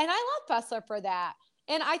 And I love Fessler for that.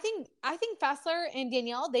 And I think Fessler and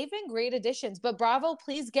Danielle, they've been great additions. But Bravo,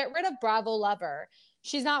 please get rid of Bravo Lover.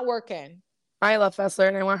 She's not working. I love Fessler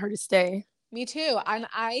and I want her to stay. Me too. And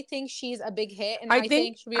I think she's a big hit. And I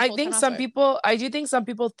think she'll be a full-time some housewife. people, I do think some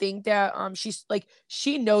people think that she's like,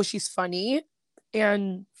 she knows she's funny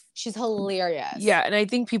and she's hilarious. Yeah. And I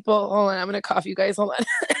think people, hold on, I'm gonna cough, you guys. Hold on.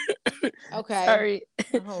 Okay. Sorry.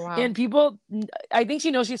 Oh, wow. And people, I think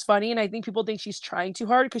she knows she's funny, and I think people think she's trying too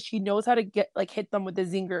hard because she knows how to get like hit them with the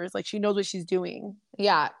zingers. Like she knows what she's doing.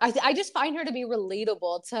 Yeah. I just find her to be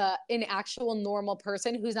relatable to an actual normal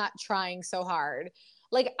person who's not trying so hard.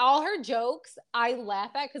 Like all her jokes, I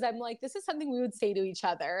laugh at because I'm like, this is something we would say to each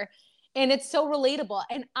other. And it's so relatable.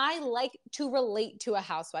 And I like to relate to a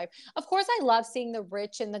housewife. Of course, I love seeing the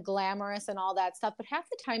rich and the glamorous and all that stuff, but half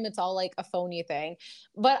the time it's all like a phony thing.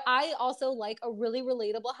 But I also like a really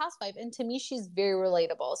relatable housewife. And to me, she's very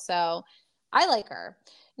relatable. So I like her.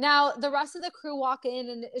 Now, the rest of the crew walk in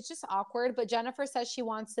and it's just awkward, but Jennifer says she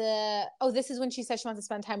wants to, this is when she says she wants to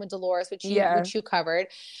spend time with Dolores, which you covered.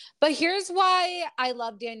 But here's why I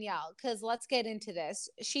love Danielle, because let's get into this.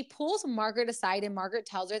 She pulls Margaret aside and Margaret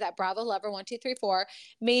tells her that Bravo Lover 1, 2, 3, 4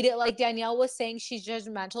 made it like Danielle was saying she's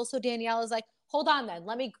judgmental. So Danielle is like, hold on then,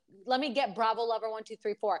 let me get Bravo Lover 1, 2,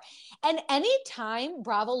 3, 4. And anytime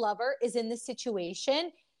Bravo Lover is in this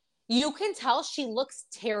situation, you can tell she looks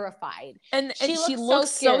terrified. And she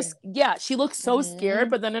looks so scared. She looks so scared,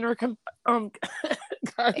 but then in her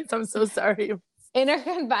guys, I'm so sorry. In her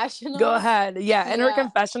confessional. Go ahead. Yeah, in her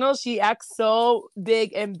confessional, she acts so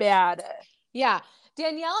big and bad. Yeah.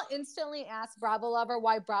 Danielle instantly asks Bravo Lover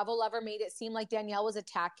why Bravo Lover made it seem like Danielle was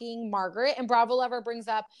attacking Margaret. And Bravo Lover brings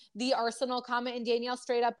up the Arsenal comment, and Danielle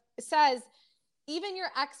straight up says, even your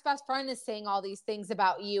ex-best friend is saying all these things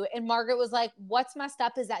about you. And Margaret was like, what's messed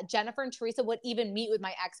up is that Jennifer and Teresa would even meet with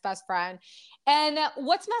my ex-best friend. And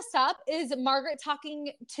what's messed up is Margaret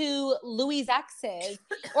talking to Louis' exes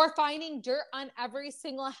or finding dirt on every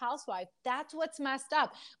single housewife. That's what's messed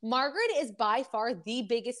up. Margaret is by far the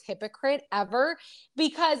biggest hypocrite ever,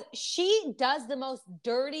 because she does the most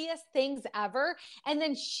dirtiest things ever. And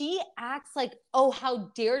then she acts like, oh,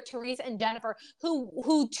 how dare Teresa and Jennifer,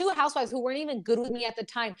 who two housewives who weren't even good with me at the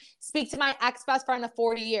time, speak to my ex-best friend of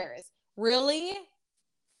 40 years. Really?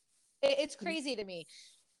 It's crazy to me.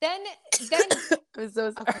 Then I'm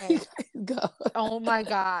so sorry. Okay. Go. Oh my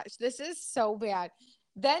gosh, this is so bad.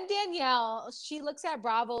 Then Danielle, she looks at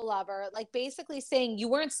Bravo Lover, like basically saying, you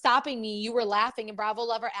weren't stopping me, you were laughing. And Bravo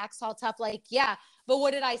Lover acts all tough, like, yeah, but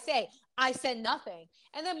what did I say? I said nothing.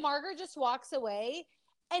 And then Margaret just walks away.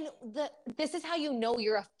 And this is how you know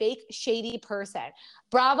you're a fake, shady person.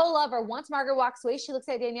 Bravo Lover, once Margaret walks away, she looks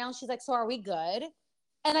at Danielle and she's like, so are we good?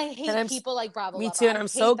 And I hate people like Bravo Lover. Me too. And I'm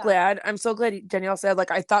so glad Danielle said,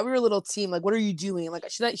 like, I thought we were a little team. Like, what are you doing? Like,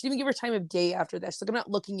 she didn't even give her time of day after that. She's like, I'm not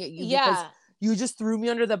looking at you because you just threw me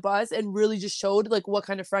under the bus and really just showed like what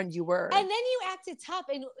kind of friend you were. And then you acted tough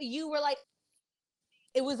and you were like,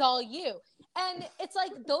 it was all you. And it's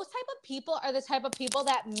like those type of people are the type of people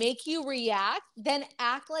that make you react, then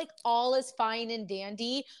act like all is fine and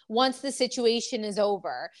dandy once the situation is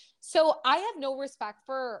over. So I have no respect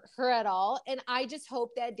for her at all. And I just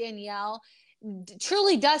hope that Danielle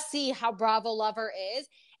truly does see how Bravo Lover is.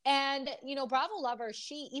 And, you know, Bravo Lover,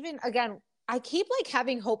 she even, again, I keep like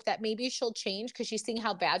having hope that maybe she'll change because she's seeing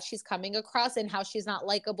how bad she's coming across and how she's not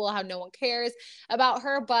likable, how no one cares about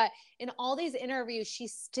her. But in all these interviews,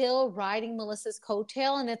 she's still riding Melissa's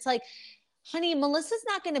coattail. And it's like, honey, Melissa's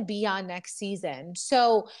not going to be on next season.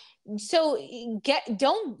 So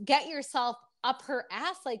don't get yourself up her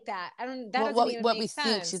ass like that. That doesn't even what make we sense.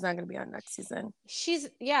 think she's not going to be on next season.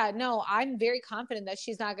 I'm very confident that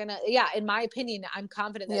she's not gonna. Yeah, in my opinion, I'm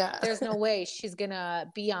confident that there's no way she's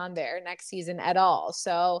gonna be on there next season at all.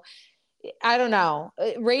 So I don't know.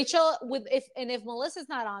 Rachel if Melissa's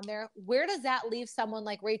not on there, where does that leave someone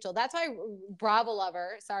like Rachel? That's why Bravo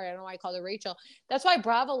Lover, sorry, I don't know why I called her Rachel. That's why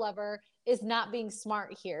Bravo Lover is not being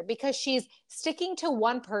smart here, because she's sticking to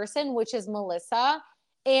one person, which is Melissa,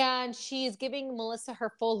 and she's giving Melissa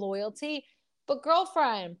her full loyalty. But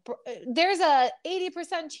girlfriend, there's a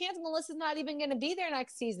 80% chance Melissa's not even going to be there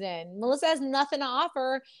next season. Melissa has nothing to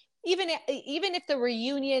offer. Even if the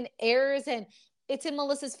reunion airs and it's in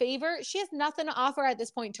Melissa's favor, she has nothing to offer at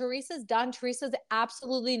this point. Teresa's done. Teresa's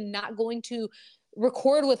absolutely not going to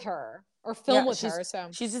record with her or film with her. So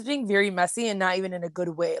she's just being very messy, and not even in a good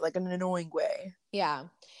way, like in an annoying way. Yeah.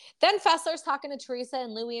 Then Fessler's talking to Teresa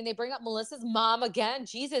and Louis, and they bring up Melissa's mom again.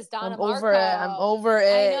 Jesus, Donna Marco. I'm over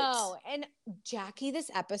it. I know. And Jackie,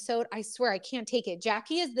 this episode, I swear, I can't take it.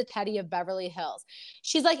 Jackie is the Teddy of Beverly Hills.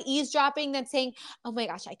 She's like eavesdropping, then saying, oh my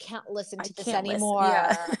gosh, I can't listen to this anymore.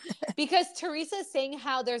 Yeah. Because Teresa's saying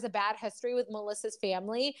how there's a bad history with Melissa's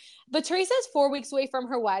family, but Teresa's 4 weeks away from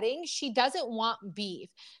her wedding. She doesn't want beef.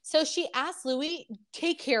 So she asks Louis,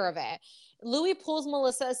 take care of it. Louis pulls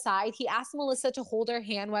Melissa aside. He asks Melissa to hold her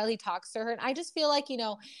hand while he talks to her. And I just feel like,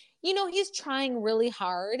 he's trying really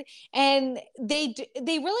hard, and they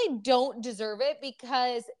really don't deserve it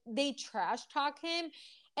because they trash talk him.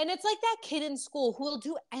 And it's like that kid in school who will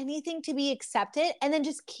do anything to be accepted and then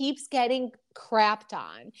just keeps getting crapped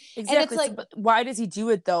on. Exactly. And it's like, but why does he do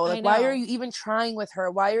it though? Like, why are you even trying with her?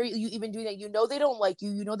 Why are you even doing that? They don't like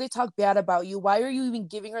you. They talk bad about you. Why are you even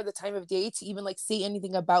giving her the time of day to even like say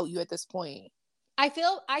anything about you at this point? I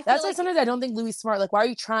feel that's why sometimes I don't think Louis is smart. Like, why are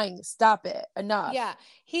you trying? Stop it. Enough. Yeah.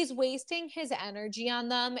 He's wasting his energy on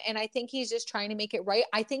them. And I think he's just trying to make it right.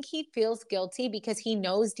 I think he feels guilty because he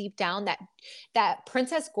knows deep down that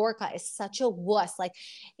Princess Gorka is such a wuss. Like,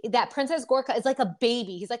 that Princess Gorka is like a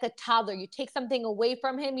baby. He's like a toddler. You take something away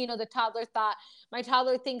from him. My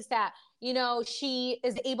toddler thinks that, she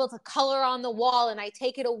is able to color on the wall, and I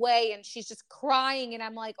take it away and she's just crying. And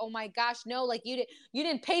I'm like, oh my gosh, no, like you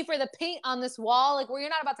didn't pay for the paint on this wall. Like, you're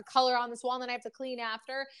not about to color on this wall and then I have to clean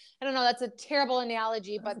after. I don't know. That's a terrible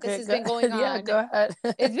analogy, but this has been going on. Yeah, go ahead.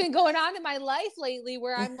 It's been going on in my life lately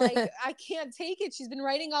where I'm like, I can't take it. She's been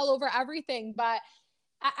writing all over everything, but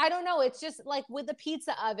I don't know. It's just like with the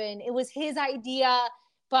pizza oven, it was his idea,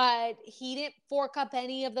 but he didn't fork up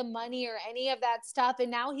any of the money or any of that stuff. And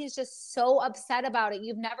now he's just so upset about it.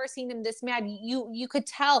 You've never seen him this mad. You could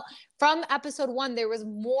tell from episode 1, there was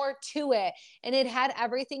more to it. And it had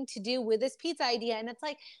everything to do with this pizza idea. And it's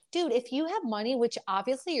like, dude, if you have money, which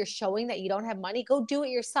obviously you're showing that you don't have money, go do it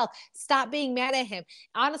yourself. Stop being mad at him.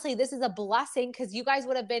 Honestly, this is a blessing because you guys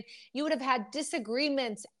would have had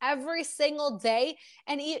disagreements every single day.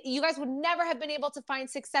 And you guys would never have been able to find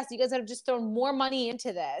success. You guys would have just thrown more money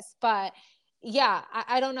into this. But yeah,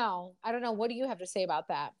 I don't know. What do you have to say about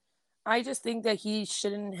that? I just think that he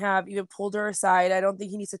shouldn't have even pulled her aside. I don't think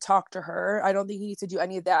he needs to talk to her. I don't think he needs to do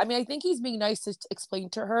any of that. I mean, I think he's being nice to explain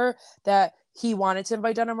to her that he wanted to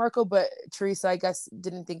invite Donna Marco, but Teresa, I guess,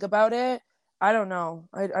 didn't think about it. I don't know.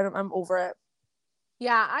 I'm over it.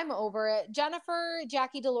 Yeah, I'm over it. Jennifer,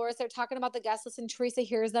 Jackie, Dolores, they're talking about the guest list, and Teresa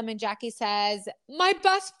hears them, and Jackie says, my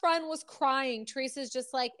best friend was crying. Teresa's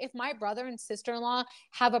just like, if my brother and sister-in-law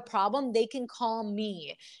have a problem, they can call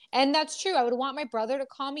me. And that's true. I would want my brother to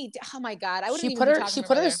call me. Oh my God. I wouldn't even be talking to She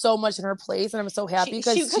put her so much in her place, and I'm so happy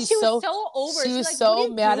because she was so over. She was like, so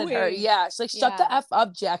mad at her. Yeah. She's like, shut the F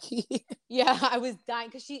up, Jackie. Yeah, I was dying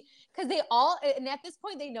because they all, and at this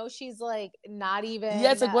point they know she's like not even.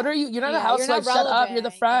 Yeah, it's like, what are you? You're not a housewife. Shut up. You're the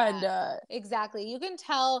friend. Yeah, exactly. You can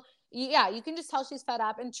tell. Yeah, you can just tell she's fed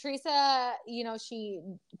up. And Teresa, she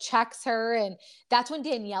checks her, and that's when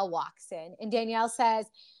Danielle walks in, and Danielle says,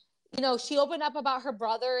 she opened up about her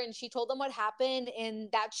brother and she told them what happened, and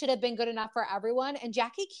that should have been good enough for everyone. And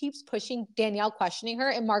Jackie keeps pushing Danielle, questioning her,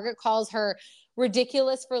 and Margaret calls her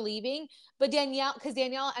ridiculous for leaving. But Danielle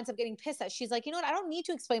ends up getting pissed at. She's like, you know what? I don't need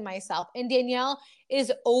to explain myself. And Danielle is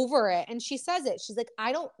over it. And she says it. She's like,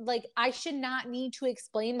 I should not need to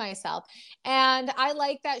explain myself. And I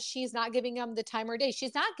like that she's not giving them the time or day.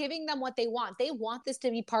 She's not giving them what they want. They want this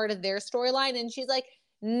to be part of their storyline. And she's like,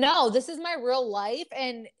 no, this is my real life.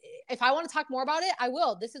 And if I want to talk more about it, I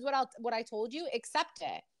will. This is what I told you. Accept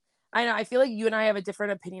it. I know. I feel like you and I have a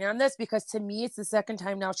different opinion on this because to me, it's the second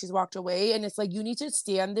time now she's walked away. And it's like, you need to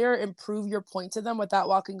stand there and prove your point to them without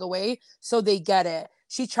walking away so they get it.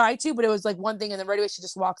 She tried to, but it was like one thing. And then right away, she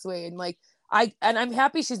just walks away. And like, I'm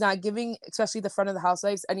happy she's not giving, especially the front of the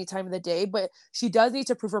housewives, any time of the day, but she does need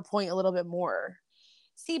to prove her point a little bit more.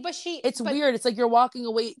 See, It's weird. It's like you're walking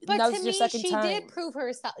away. But Now to this is your me, second she did time. prove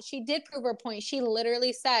herself. She did prove her point. She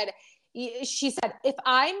literally said, she said, if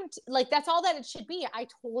I'm like, that's all that it should be. I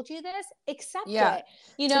told you this, accept it,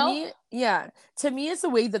 you know? To me, it's the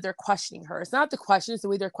way that they're questioning her. It's not the question, it's the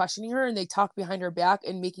way they're questioning her, and they talk behind her back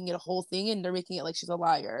and making it a whole thing, and they're making it like she's a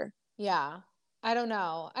liar. Yeah. I don't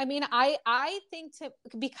know. I mean, I think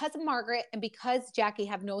because Margaret and because Jackie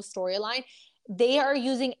have no storyline, they are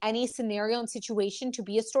using any scenario and situation to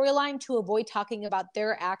be a storyline to avoid talking about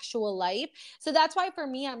their actual life. So that's why for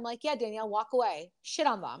me, I'm like, yeah, Danielle, walk away. Shit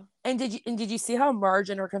on them. And did you see how Marge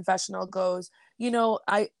in her confessional goes,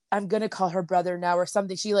 I'm gonna call her brother now or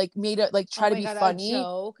something. She like made it like Oh try to my be God, a funny.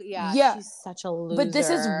 joke. Yeah, Yeah. she's such a loser. But this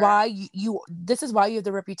is why you have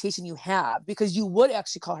the reputation you have, because you would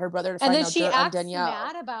actually call her brother to And find then out she dirt on acts Danielle.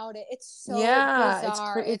 mad about it. It's so Yeah,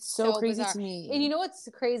 bizarre. it's so So crazy bizarre. to me. And you know what's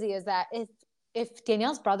crazy is that if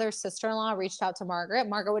Danielle's brother's sister-in-law reached out to Margaret,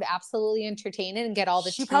 Margaret would absolutely entertain it and get all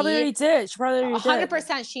the She probably already tea. did. She probably already did.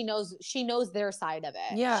 100% she knows their side of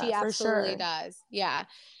it. Yeah, She for absolutely sure. does. Yeah.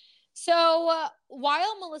 So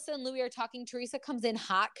while Melissa and Louis are talking, Teresa comes in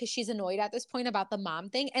hot because she's annoyed at this point about the mom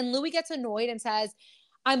thing. And Louis gets annoyed and says,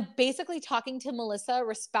 I'm basically talking to Melissa,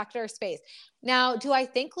 respect our space. Now, do I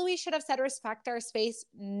think Louis should have said respect our space?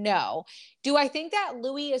 No. Do I think that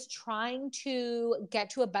Louis is trying to get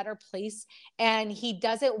to a better place and he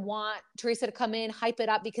doesn't want Teresa to come in, hype it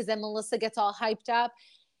up because then Melissa gets all hyped up?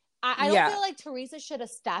 I don't feel like Teresa should have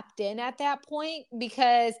stepped in at that point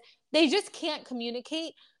because they just can't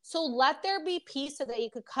communicate. So let there be peace so that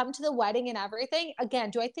you could come to the wedding and everything.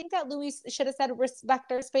 Again, do I think that Louis should have said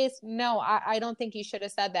respect our space? No, I don't think he should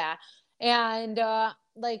have said that. And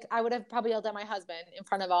like I would have probably yelled at my husband in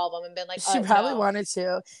front of all of them and been like, she probably wanted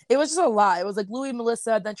to. It was just a lot. It was like Louis,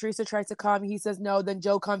 Melissa, then Teresa tries to come, he says no, then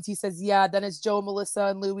Joe comes, he says yeah, then it's Joe, Melissa,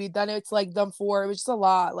 and Louis, then it's like them four. It was just a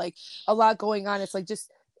lot going on. It's like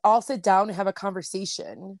just all sit down and have a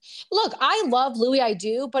conversation. Look, I love Louis, I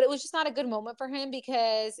do, but it was just not a good moment for him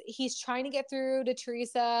because he's trying to get through to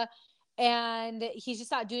Teresa and he's just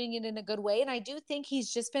not doing it in a good way. And I do think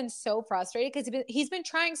he's just been so frustrated because he's been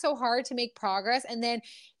trying so hard to make progress. And then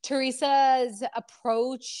Teresa's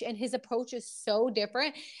approach and his approach is so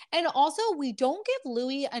different. And also, we don't give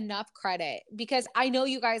Louis enough credit because I know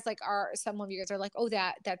you guys some of you guys are like, oh,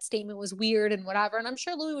 that statement was weird and whatever. And I'm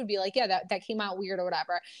sure Louis would be like, yeah, that came out weird or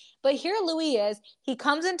whatever. But here Louis is, he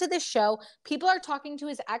comes into the show. People are talking to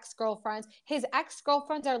his ex-girlfriends. His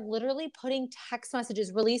ex-girlfriends are literally putting text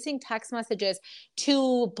messages, releasing text messages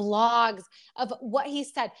to blogs of what he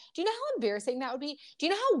said. Do you know how embarrassing that would be? Do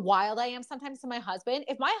you know how wild I am sometimes to my husband?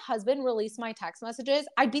 If my husband released my text messages,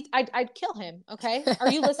 I'd kill him. Okay.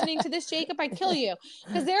 Are you listening to this, Jacob? I'd kill you.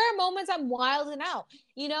 Because there are moments I'm wilding out.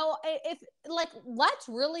 You know, if like, let's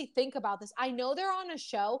really think about this. I know they're on a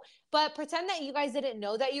show, but pretend that you guys didn't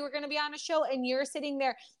know that you were going to be on a show and you're sitting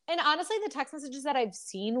there. And honestly, the text messages that I've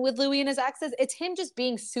seen with Louis and his exes, it's him just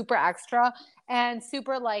being super extra and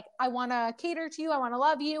super like, I want to cater to you. I want to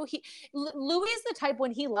love you. Louis is the type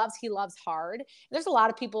when he loves hard. There's a lot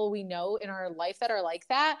of people we know in our life that are like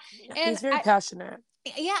that. And he's very passionate.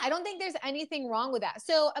 Yeah, I don't think there's anything wrong with that.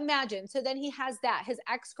 So imagine, so then he has that, his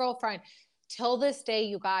ex-girlfriend. Till this day,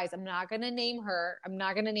 you guys, I'm not going to name her.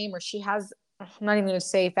 She has, I'm not even going to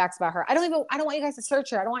say facts about her. I don't want you guys to search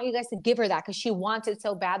her. I don't want you guys to give her that because she wants it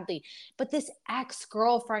so badly. But this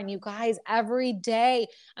ex-girlfriend, you guys, every day,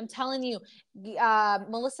 I'm telling you,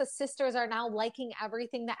 Melissa's sisters are now liking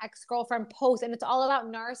everything the ex-girlfriend posts. And it's all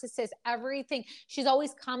about narcissists, everything. She's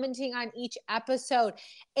always commenting on each episode.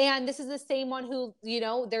 And this is the same one who,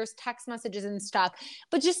 there's text messages and stuff.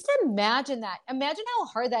 But just imagine that. Imagine how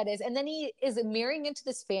hard that is. And then he is marrying into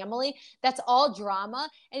this family that's all drama.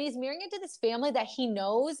 And he's marrying into this family that he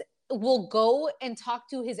knows will go and talk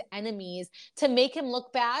to his enemies to make him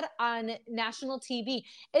look bad on national TV.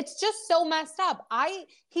 It's just so messed up.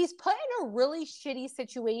 He's put in a really shitty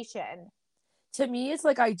situation. To me, it's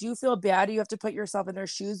like, I do feel bad. You have to put yourself in their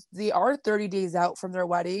shoes. They are 30 days out from their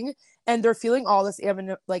wedding and they're feeling all this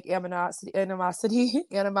animosity.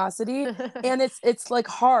 And it's like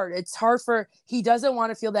hard. It's hard he doesn't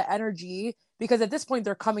want to feel that energy because at this point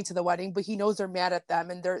they're coming to the wedding, but he knows they're mad at them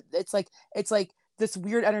and it's like this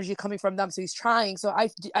weird energy coming from them. So he's trying. So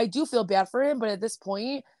I do feel bad for him, but at this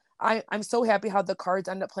point, I'm so happy how the cards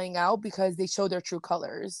end up playing out because they show their true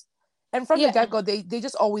colors. And from the get-go, they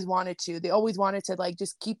just always wanted to. They always wanted to like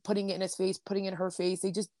just keep putting it in his face, putting it in her face.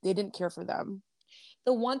 They didn't care for them.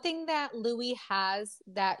 The one thing that Louis has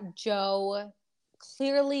that Joe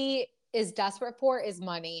clearly is desperate for is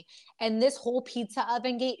money. And this whole pizza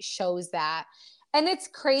oven gate shows that. And it's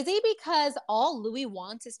crazy because all Louis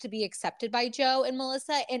wants is to be accepted by Joe and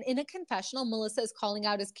Melissa. And in a confessional, Melissa is calling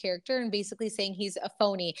out his character and basically saying he's a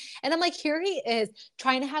phony. And I'm like, here he is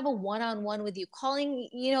trying to have a one-on-one with you, calling,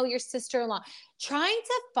 your sister-in-law, trying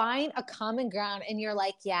to find a common ground. And you're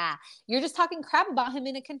like, yeah, you're just talking crap about him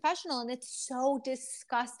in a confessional. And it's so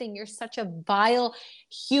disgusting. You're such a vile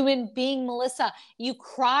human being, Melissa. You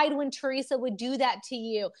cried when Teresa would do that to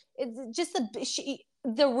you. It's just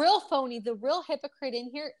the real phony, the real hypocrite in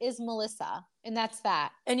here is Melissa. And that's that.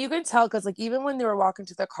 And you can tell because, like, even when they were walking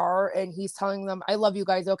to the car and he's telling them, I love you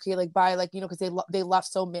guys. Okay, like, bye. Like, because they left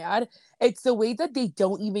so mad. It's the way that they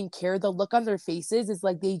don't even care. The look on their faces is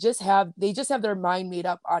like they just have their mind made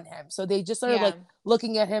up on him. So they just are like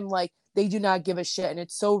looking at him like they do not give a shit. And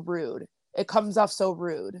it's so rude. It comes off so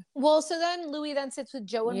rude. Well, so then Louis then sits with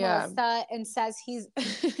Joe and Melissa and says he's...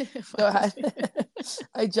 Go ahead.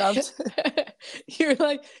 I jumped. You're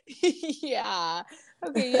like, yeah.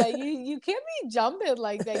 Okay, yeah, you can't be jumping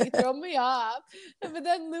like that. You throw me off. But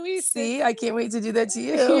then Louis See, I can't wait to do that to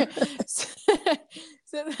you.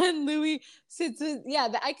 So then Louis sits with,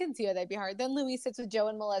 I can see how that'd be hard. Then Louis sits with Joe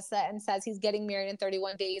and Melissa and says he's getting married in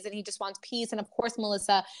 31 days and he just wants peace. And of course,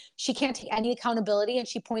 Melissa, she can't take any accountability. And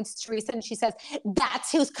she points to Teresa and she says,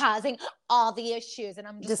 that's who's causing all the issues. And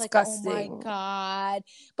I'm just disgusting. Like, oh my God.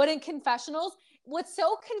 But in confessionals, what's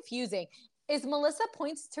so confusing is Melissa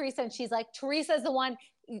points to Teresa and she's like, Teresa's the one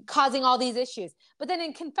causing all these issues. But then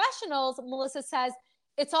in confessionals, Melissa says,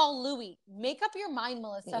 it's all Louis. Make up your mind,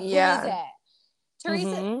 Melissa. Who is it?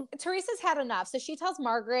 Teresa's had enough. So she tells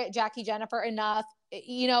Margaret, Jackie, Jennifer, enough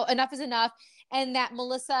is enough. And that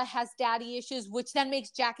Melissa has daddy issues, which then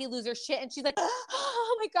makes Jackie lose her shit. And she's like,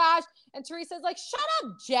 oh my gosh. And Teresa's like, shut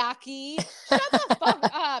up, Jackie. Shut the fuck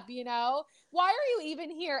up, Why are you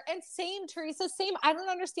even here? And Teresa, I don't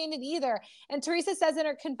understand it either. And Teresa says in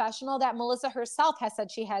her confessional that Melissa herself has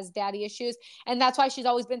said she has daddy issues. And that's why she's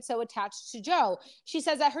always been so attached to Joe. She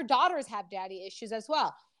says that her daughters have daddy issues as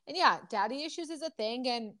well. And daddy issues is a thing.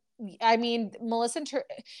 And I mean, Melissa,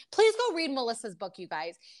 please go read Melissa's book, you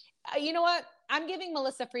guys. You know what? I'm giving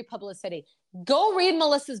Melissa free publicity. Go read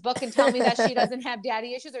Melissa's book and tell me that she doesn't have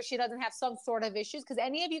daddy issues or she doesn't have some sort of issues. Because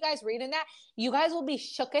any of you guys reading that, you guys will be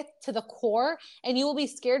shooketh to the core and you will be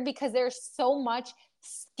scared because there's so much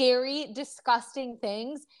scary, disgusting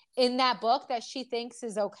things in that book that she thinks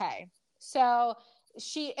is okay. So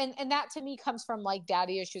she and that to me comes from like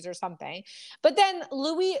daddy issues or something. But then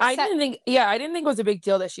Louis I didn't think it was a big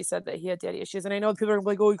deal that she said that he had daddy issues. And I know people are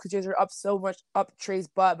like, oh, because you guys are up so much up Trey's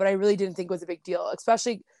butt, but I really didn't think it was a big deal,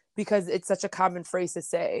 especially because it's such a common phrase to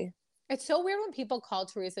say. It's so weird when people call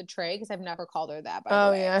Teresa Trey because I've never called her that, by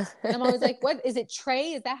the way. Yeah. And I'm always like, what is it,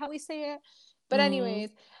 Trey? Is that how we say it? But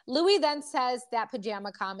anyways, Louis then says that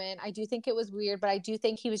pajama comment. I do think it was weird, but I do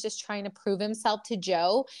think he was just trying to prove himself to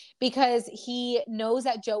Joe because he knows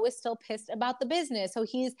that Joe is still pissed about the business. So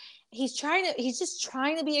he's just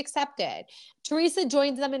trying to be accepted. Teresa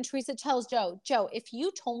joins them and Teresa tells Joe, if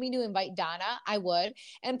you told me to invite Donna, I would.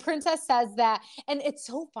 And Princess says that, and it's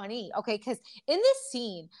so funny, okay, because in this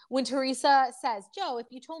scene, when Teresa says, Joe, if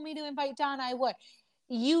you told me to invite Donna, I would.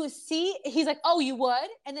 You see, he's like, oh, you would?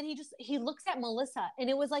 And then he looks at Melissa and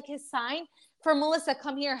it was like his sign for Melissa,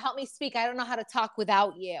 come here, help me speak. I don't know how to talk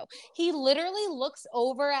without you. He literally looks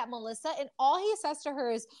over at Melissa and all he says to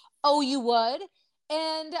her is, oh, you would?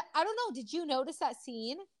 And I don't know, did you notice that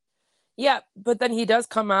scene? Yeah, but then he does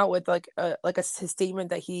come out with his statement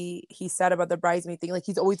that he said about the bridesmaid thing. Like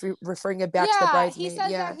he's always referring it back to the bridesmaid. He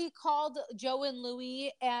says that he called Joe and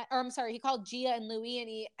Louis, he called Gia and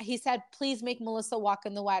Louis, and he said, please make Melissa walk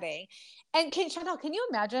in the wedding. And Chantal, can you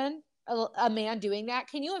imagine a man doing that?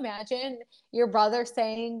 Can you imagine your brother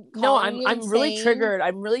saying, no, I'm really triggered.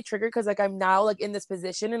 I'm really triggered because like I'm now like in this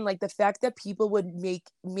position and like the fact that people would make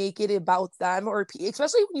it about them, or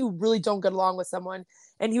especially when you really don't get along with someone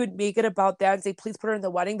and he would make it about that and say, please put her in the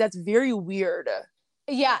wedding. That's very weird.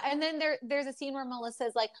 Yeah. And then there's a scene where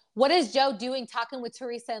Melissa's like, what is Joe doing talking with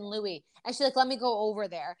Teresa and Louis? And she's like, let me go over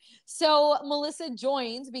there. So Melissa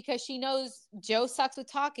joins because she knows Joe sucks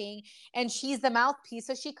with talking and she's the mouthpiece.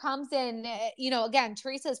 So she comes in, again,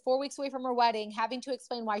 Teresa is 4 weeks away from her wedding, having to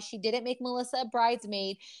explain why she didn't make Melissa a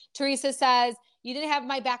bridesmaid. Teresa says, you didn't have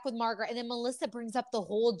my back with Margaret. And then Melissa brings up the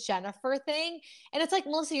whole Jennifer thing. And it's like,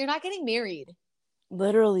 Melissa, you're not getting married.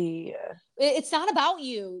 Literally. It's not about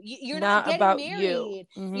you. You're not getting married.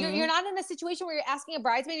 You're not in a situation where you're asking a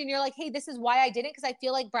bridesmaid and you're like, hey, this is why I didn't, because I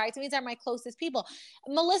feel like bridesmaids are my closest people.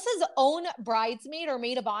 Melissa's own bridesmaid or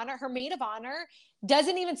maid of honor, her maid of honor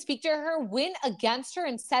doesn't even speak to her, went against her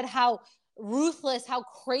and said how ruthless, how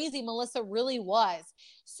crazy Melissa really was.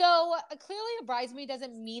 So clearly a bridesmaid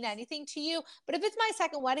doesn't mean anything to you, but if it's my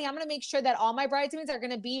second wedding, I'm going to make sure that all my bridesmaids are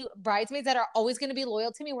going to be bridesmaids that are always going to be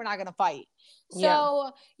loyal to me. We're not going to fight.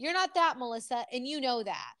 So you're not that, Melissa, and you know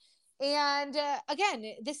that. And again,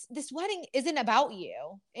 this wedding isn't about you,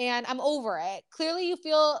 and I'm over it. Clearly you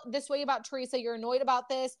feel this way about Teresa. You're annoyed about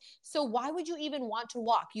this. So why would you even want to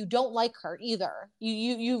walk? You don't like her either.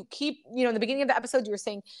 You keep, you know, in the beginning of the episode, you were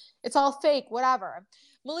saying it's all fake, whatever.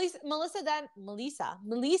 Melissa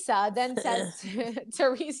then says to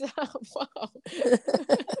Teresa, whoa.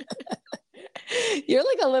 You're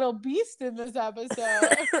like a little beast in this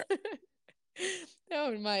episode.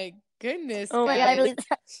 Oh my goodness. Oh my God,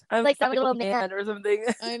 I'm like a little man or something.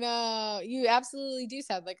 I know. You absolutely do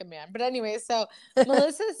sound like a man. But anyway, so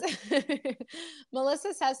Melissa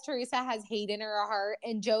says Teresa has hate in her heart,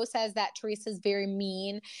 and Joe says that Teresa's very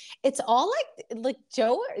mean. It's all like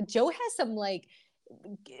Joe has some like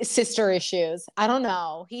sister issues. I don't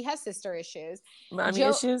know. He has sister issues. Mommy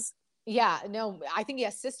issues? Yeah, no, I think he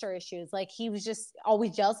has sister issues. Like he was just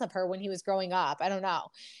always jealous of her when he was growing up. I don't know.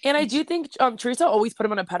 And I do think Teresa always put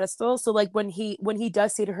him on a pedestal. So like when he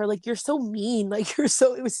does say to her, like, you're so mean, like it was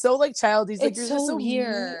so like childish. Like you're just so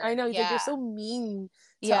weird. I know. He's like, you're so mean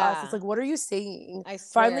to us. It's like, what are you saying? I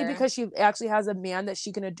swear. Finally, because she actually has a man that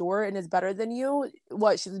she can adore and is better than you,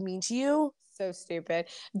 what, she's mean to you? So stupid.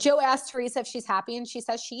 Joe asked Teresa if she's happy, and she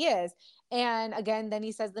says she is. And again, then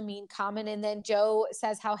he says the mean comment, and then Joe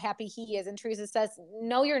says how happy he is, and Teresa says,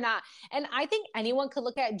 no, you're not. And I think anyone could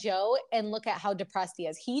look at Joe and look at how depressed he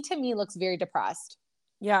is. He, to me, looks very depressed.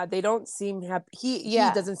 Yeah, they don't seem happy. He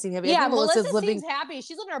doesn't seem happy. Yeah, Melissa seems happy.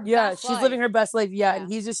 She's living her best life. Yeah, she's living her best life. Yeah,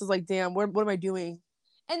 and he's just like, damn, what am I doing?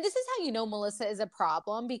 And this is how you know Melissa is a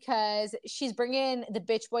problem, because she's bringing the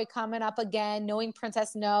bitch boy comment up again, knowing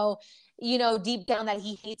Princess No, you know, deep down that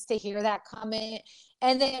he hates to hear that comment.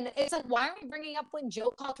 And then it's like, why aren't we bringing up when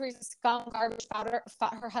Joe called Teresa scum, garbage,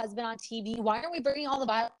 fought her husband on TV? Why aren't we bringing all the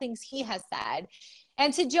violent things he has said?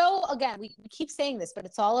 And to Joe, again, we keep saying this, but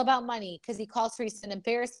it's all about money, because he calls Teresa an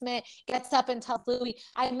embarrassment, gets up and tells Louis,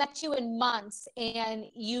 I met you in months and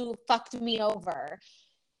you fucked me over.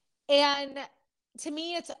 And to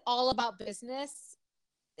me, it's all about business.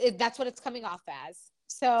 That's what it's coming off as.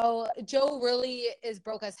 So Joe really is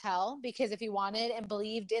broke as hell, because if he wanted and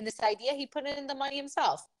believed in this idea, he put in the money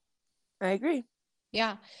himself. I agree.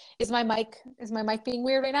 Yeah. Is my mic being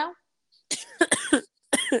weird right now?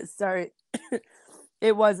 Sorry.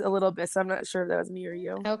 It was a little bit, so I'm not sure if that was me or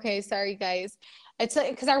you. Okay, sorry guys. It's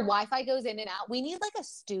because our Wi-Fi goes in and out. We need like a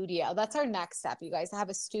studio. That's our next step, you guys, to have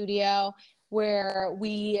a studio where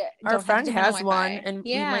our friend has one, and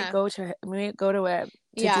we might go to it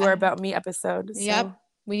to do our About Me episode. So yep.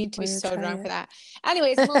 We need to be so drunk for that.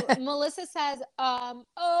 Anyways, Melissa says,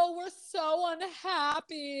 oh, we're so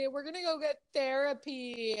unhappy. We're going to go get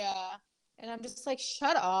therapy. And I'm just like,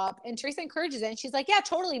 shut up. And Teresa encourages it. And she's like, yeah,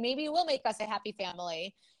 totally. Maybe it will make us a happy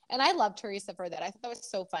family. And I love Teresa for that. I thought that was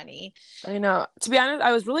so funny. I know. To be honest,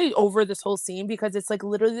 I was really over this whole scene, because it's like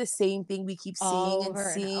literally the same thing we keep seeing and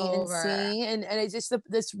seeing. And it's just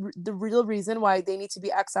the real reason why they need to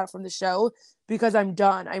be X'd out from the show, because I'm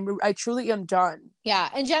done. I truly am done. Yeah.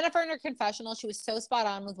 And Jennifer in her confessional, she was so spot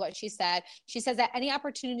on with what she said. She says that any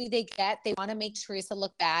opportunity they get, they want to make Teresa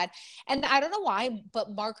look bad. And I don't know why,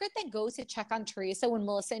 but Margaret then goes to check on Teresa when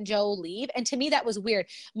Melissa and Joe leave. And to me, that was weird.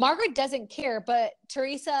 Margaret doesn't care, but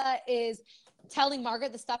Teresa is telling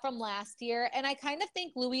Margaret the stuff from last year. And I kind of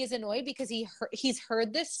think Louis is annoyed, because he's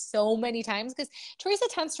heard this so many times, because Teresa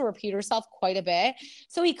tends to repeat herself quite a bit.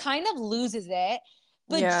 So he kind of loses it.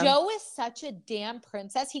 But Joe is such a damn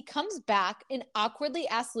princess. He comes back and awkwardly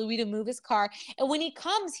asks Louis to move his car. And when he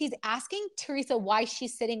comes, he's asking Teresa why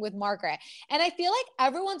she's sitting with Margaret. And I feel like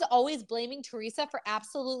everyone's always blaming Teresa for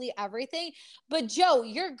absolutely everything. But Joe,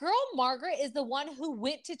 your girl Margaret is the one who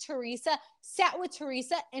went to Teresa, sat with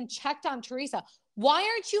Teresa, and checked on Teresa. Why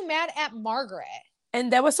aren't you mad at Margaret?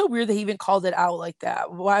 And that was so weird that he even called it out like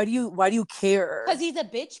that. Why do you care? Because he's a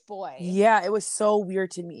bitch boy. Yeah, it was so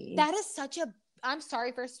weird to me. That is such a I'm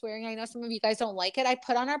sorry for swearing. I know some of you guys don't like it. I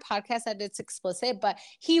put on our podcast that it's explicit, but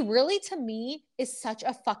he really, to me, is such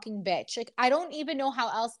a fucking bitch. Like, I don't even know how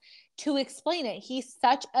else to explain it. He's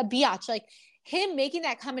such a biatch. Like, him making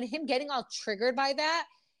that comment, him getting all triggered by that.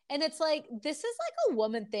 And it's like, this is like a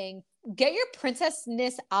woman thing. Get your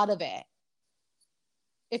princessness out of it.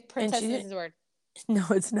 If princessness is the word. No,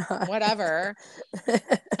 it's not. Whatever.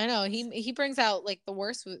 I know he brings out like the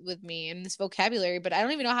worst with me in this vocabulary, but I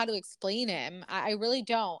don't even know how to explain him. I really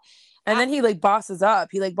don't. And then he like bosses up.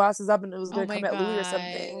 He like bosses up and it was Oh gonna my come at Louis or God.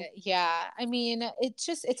 something. Yeah. I mean,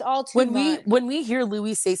 it's all too much. When we hear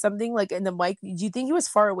Louis say something like in the mic, do you think he was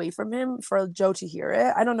far away from him for Joe to hear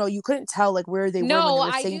it? I don't know. You couldn't tell like where they were when No, they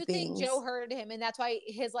were I saying do think things. Joe heard him, and that's why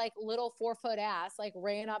his like little 4-foot ass like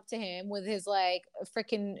ran up to him with his like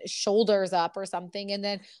freaking shoulders up or something. And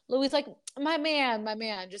then Louis like, my man,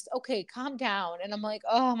 just okay, calm down. And I'm like,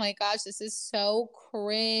 oh my gosh, this is so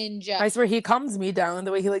cringe. I swear he calms me down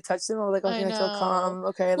the way he like touched him. I was like, I okay, I feel know. calm.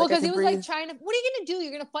 Okay, Well, like I because he can was like breathe. trying to, what are you gonna do?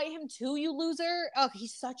 You're gonna fight him too, you loser? Oh,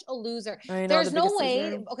 he's such a loser. I know, the There's no biggest way.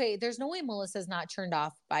 loser. Okay, there's no way Melissa's not turned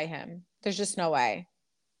off by him. There's just no way.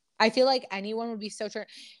 I feel like anyone would be so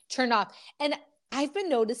turned off. And I've been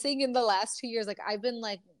noticing in the last 2 years, like I've been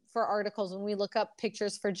like for articles when we look up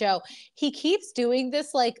pictures for Joe, he keeps doing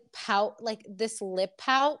this like pout, like this lip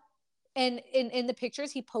pout. And in the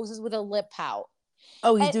pictures, he poses with a lip pout.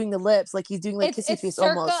 Oh, he's And doing the lips, like he's doing like kissy face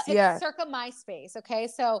almost. it's Yeah. circa MySpace. Okay.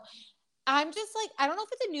 So I'm just like, I don't know if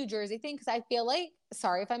it's a New Jersey thing because I feel like,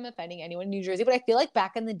 sorry if I'm offending anyone in New Jersey, but I feel like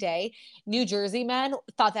back in the day, New Jersey men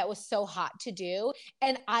thought that was so hot to do.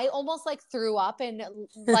 And I almost like threw up and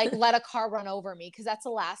like let a car run over me because that's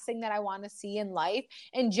the last thing that I want to see in life.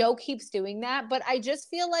 And Joe keeps doing that. But I just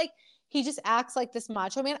feel like he just acts like this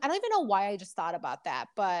macho man. I don't even know why I just thought about that,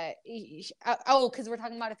 but because we're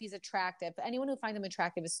talking about if he's attractive. Anyone who finds him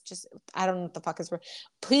attractive is just, I don't know what the fuck is.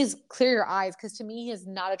 Please clear your eyes because to me he is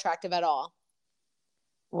not attractive at all.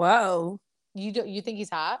 Wow. You think he's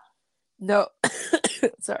hot? No.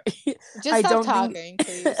 Sorry. Just stop talking,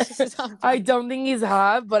 please. Just stop talking. I don't think he's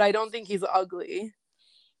hot, but I don't think he's ugly.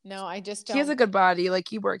 No, I just don't. He has a good body. Like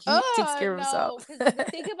he takes care of himself. Because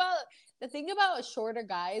the thing about shorter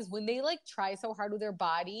guys, when they like try so hard with their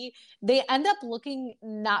body, they end up looking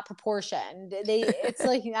not proportioned. It's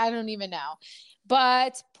like I don't even know.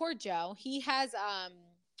 But poor Joe, he has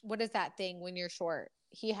what is that thing when you're short?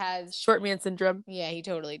 He has short man syndrome. Yeah, he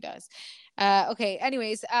totally does. Okay.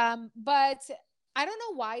 Anyways, but I don't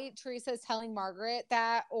know why Teresa is telling Margaret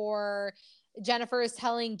that or Jennifer is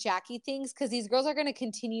telling Jackie things because these girls are going to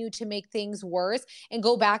continue to make things worse and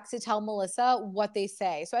go back to tell Melissa what they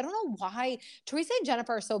say. So I don't know why Teresa and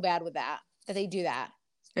Jennifer are so bad with that they do that.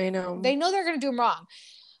 I know. They know they're going to do them wrong.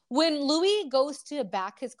 When Louis goes to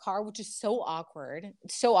back his car, which is so awkward,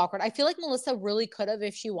 I feel like Melissa really could have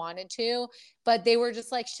if she wanted to, but they were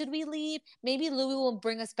just like, should we leave? Maybe Louis will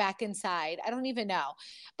bring us back inside. I don't even know.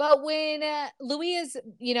 But when Louis is,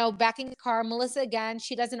 backing the car, Melissa, again,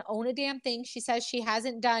 she doesn't own a damn thing. She says she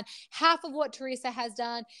hasn't done half of what Teresa has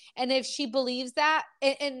done. And if she believes that,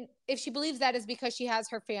 and if she believes that is because she has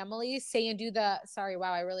her family say and do sorry,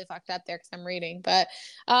 wow, I really fucked up there because I'm reading, but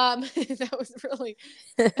that was really...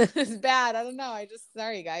 It's bad. I don't know.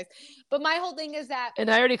 Sorry guys. But my whole thing is that. And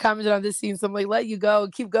I already commented on this scene, so I'm like, let you go.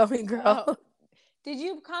 Keep going, girl. Oh, did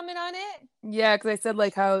you comment on it? Yeah, because I said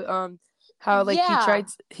like how like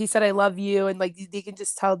he said I love you, and like they can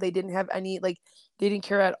just tell they didn't have any like they didn't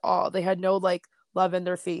care at all. They had no like love in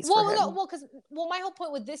their face for him. Well, my whole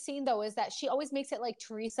point with this scene though is that she always makes it like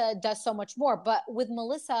Teresa does so much more, but with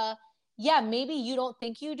Melissa, yeah, maybe you don't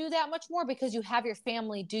think you do that much more because you have your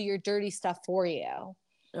family do your dirty stuff for you.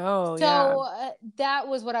 Oh, so yeah. That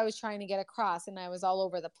was what I was trying to get across, and I was all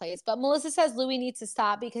over the place. But Melissa says Louis needs to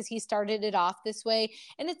stop because he started it off this way.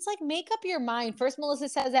 And it's like, make up your mind. First, Melissa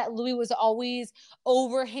says that Louis was always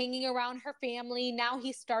over hanging around her family. Now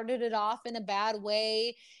he started it off in a bad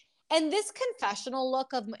way. And this confessional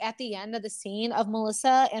look at the end of the scene of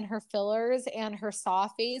Melissa and her fillers and her saw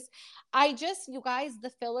face, you guys, the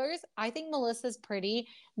fillers, I think Melissa's pretty.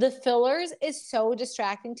 The fillers is so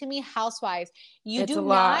distracting to me. Housewives, you do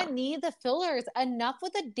not need the fillers. Enough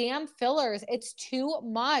with the damn fillers. It's too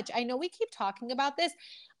much. I know we keep talking about this,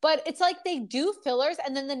 but it's like they do fillers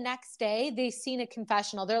and then the next day they've seen a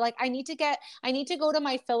confessional. They're like, I need to go to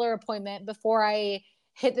my filler appointment before I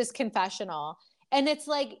hit this confessional. And it's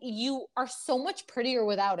like, you are so much prettier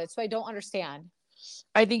without it. So I don't understand.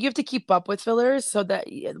 I think you have to keep up with fillers so that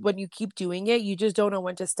when you keep doing it, you just don't know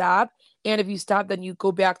when to stop. And if you stop, then you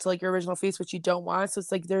go back to like your original face, which you don't want. So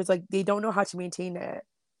it's like, they don't know how to maintain it.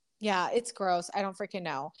 Yeah, it's gross. I don't freaking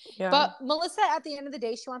know. Yeah. But Melissa, at the end of the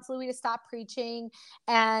day, she wants Louis to stop preaching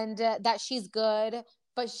and that she's good,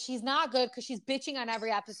 but she's not good because she's bitching on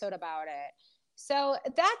every episode about it. So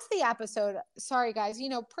that's the episode. Sorry, guys.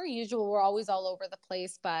 Per usual, we're always all over the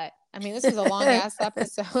place, but I mean, this is a long ass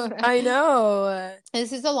episode. I know.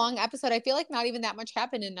 This is a long episode. I feel like not even that much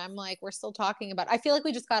happened. And I'm like, we're still talking about, I feel like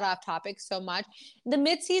we just got off topic so much. The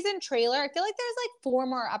mid-season trailer, I feel like there's like 4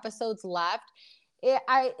 more episodes left.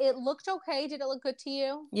 It looked okay. Did it look good to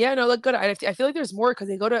you? Yeah, no, it looked good. I feel like there's more because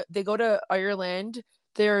they go to Ireland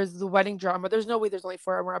there's the wedding drama. There's no way there's only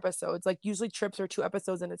 4 more episodes. Like usually trips are 2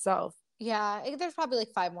 episodes in itself. Yeah, there's probably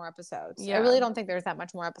like 5 more episodes. Yeah. I really don't think there's that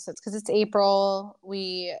much more episodes because it's April.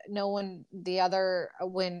 We know when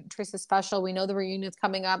Teresa's special, we know the reunion's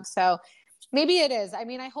coming up. So maybe it is. I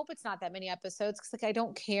mean, I hope it's not that many episodes because like I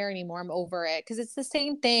don't care anymore. I'm over it because it's the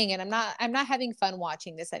same thing, and I'm not having fun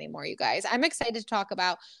watching this anymore, you guys. I'm excited to talk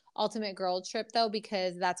about Ultimate Girl Trip though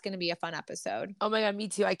because that's going to be a fun episode. Oh my god, me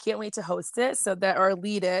too. I can't wait to host it or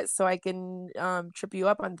lead it so I can trip you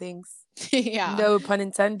up on things. Yeah. No pun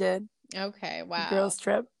intended. Okay. Wow. Girls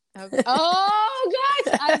trip. Okay. Oh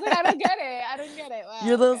gosh, I was like, I don't get it. Wow,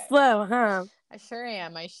 you're a little slow, huh? I sure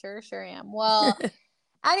am. I sure am. Well,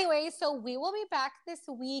 anyway, so we will be back this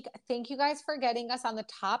week. Thank you guys for getting us on the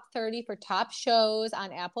top 30 for top shows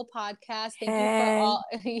on Apple Podcasts. Thank you for all.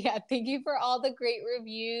 Yeah, thank you for all the great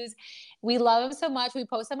reviews. We love them so much. We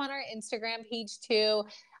post them on our Instagram page too.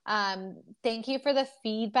 Thank you for the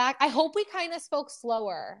feedback. I hope we kind of spoke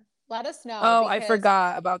slower. Let us know. Oh, I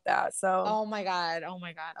forgot about that. So. Oh my God.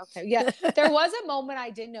 Okay. Yeah. There was a moment I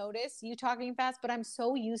did notice you talking fast, but I'm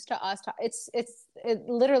so used to us. It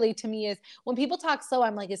literally to me is when people talk slow,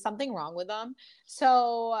 I'm like, is something wrong with them?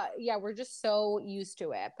 So yeah, we're just so used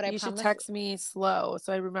to it. But you should text me slow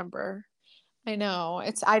so I remember. I know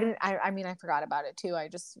I mean, I forgot about it too. I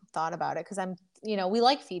just thought about it because we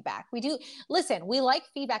like feedback. We like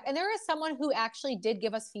feedback. And there is someone who actually did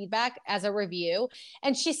give us feedback as a review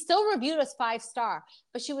and she still reviewed us 5-star,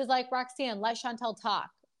 but she was like, Roxanne, let Chantel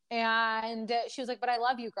talk. And she was like, but I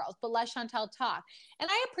love you girls, but let Chantel talk. And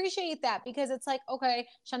I appreciate that because it's like, okay,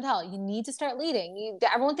 Chantel, you need to start leading.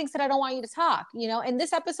 Everyone thinks that I don't want you to talk, In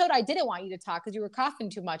this episode, I didn't want you to talk because you were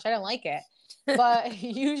coughing too much. I didn't like it. But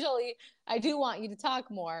usually I do want you to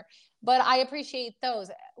talk more. But I appreciate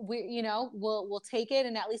those. We'll take it.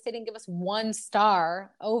 And at least they didn't give us 1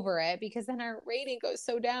 star over it because then our rating goes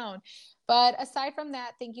so down. But aside from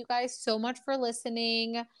that, thank you guys so much for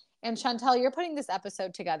listening. And Chantel, you're putting this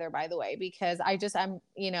episode together, by the way, because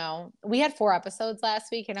we had 4 episodes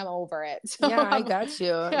last week and I'm over it. So yeah, I got you.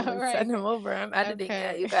 Yeah, right. Send them over. I'm editing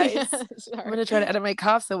it, you guys. I'm going to try to edit my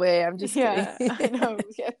coughs away. I'm just kidding. I know.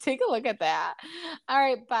 Yeah, take a look at that. All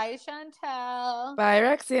right. Bye, Chantel. Bye,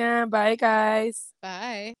 Roxanne. Bye, guys.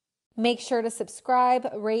 Bye. Make sure to subscribe,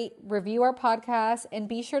 rate, review our podcast, and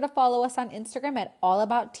be sure to follow us on Instagram at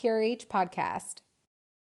AllAboutTRH Podcast.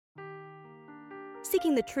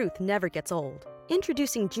 Seeking the truth never gets old.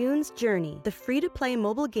 Introducing June's Journey, the free-to-play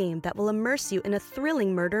mobile game that will immerse you in a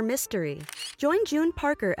thrilling murder mystery. Join June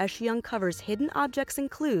Parker as she uncovers hidden objects and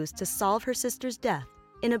clues to solve her sister's death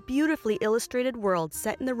in a beautifully illustrated world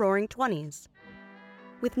set in the Roaring '20s.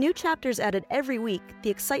 With new chapters added every week,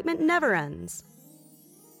 the excitement never ends.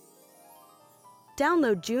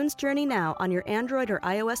 Download June's Journey now on your Android or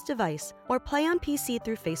iOS device or play on PC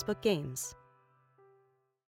through Facebook Games.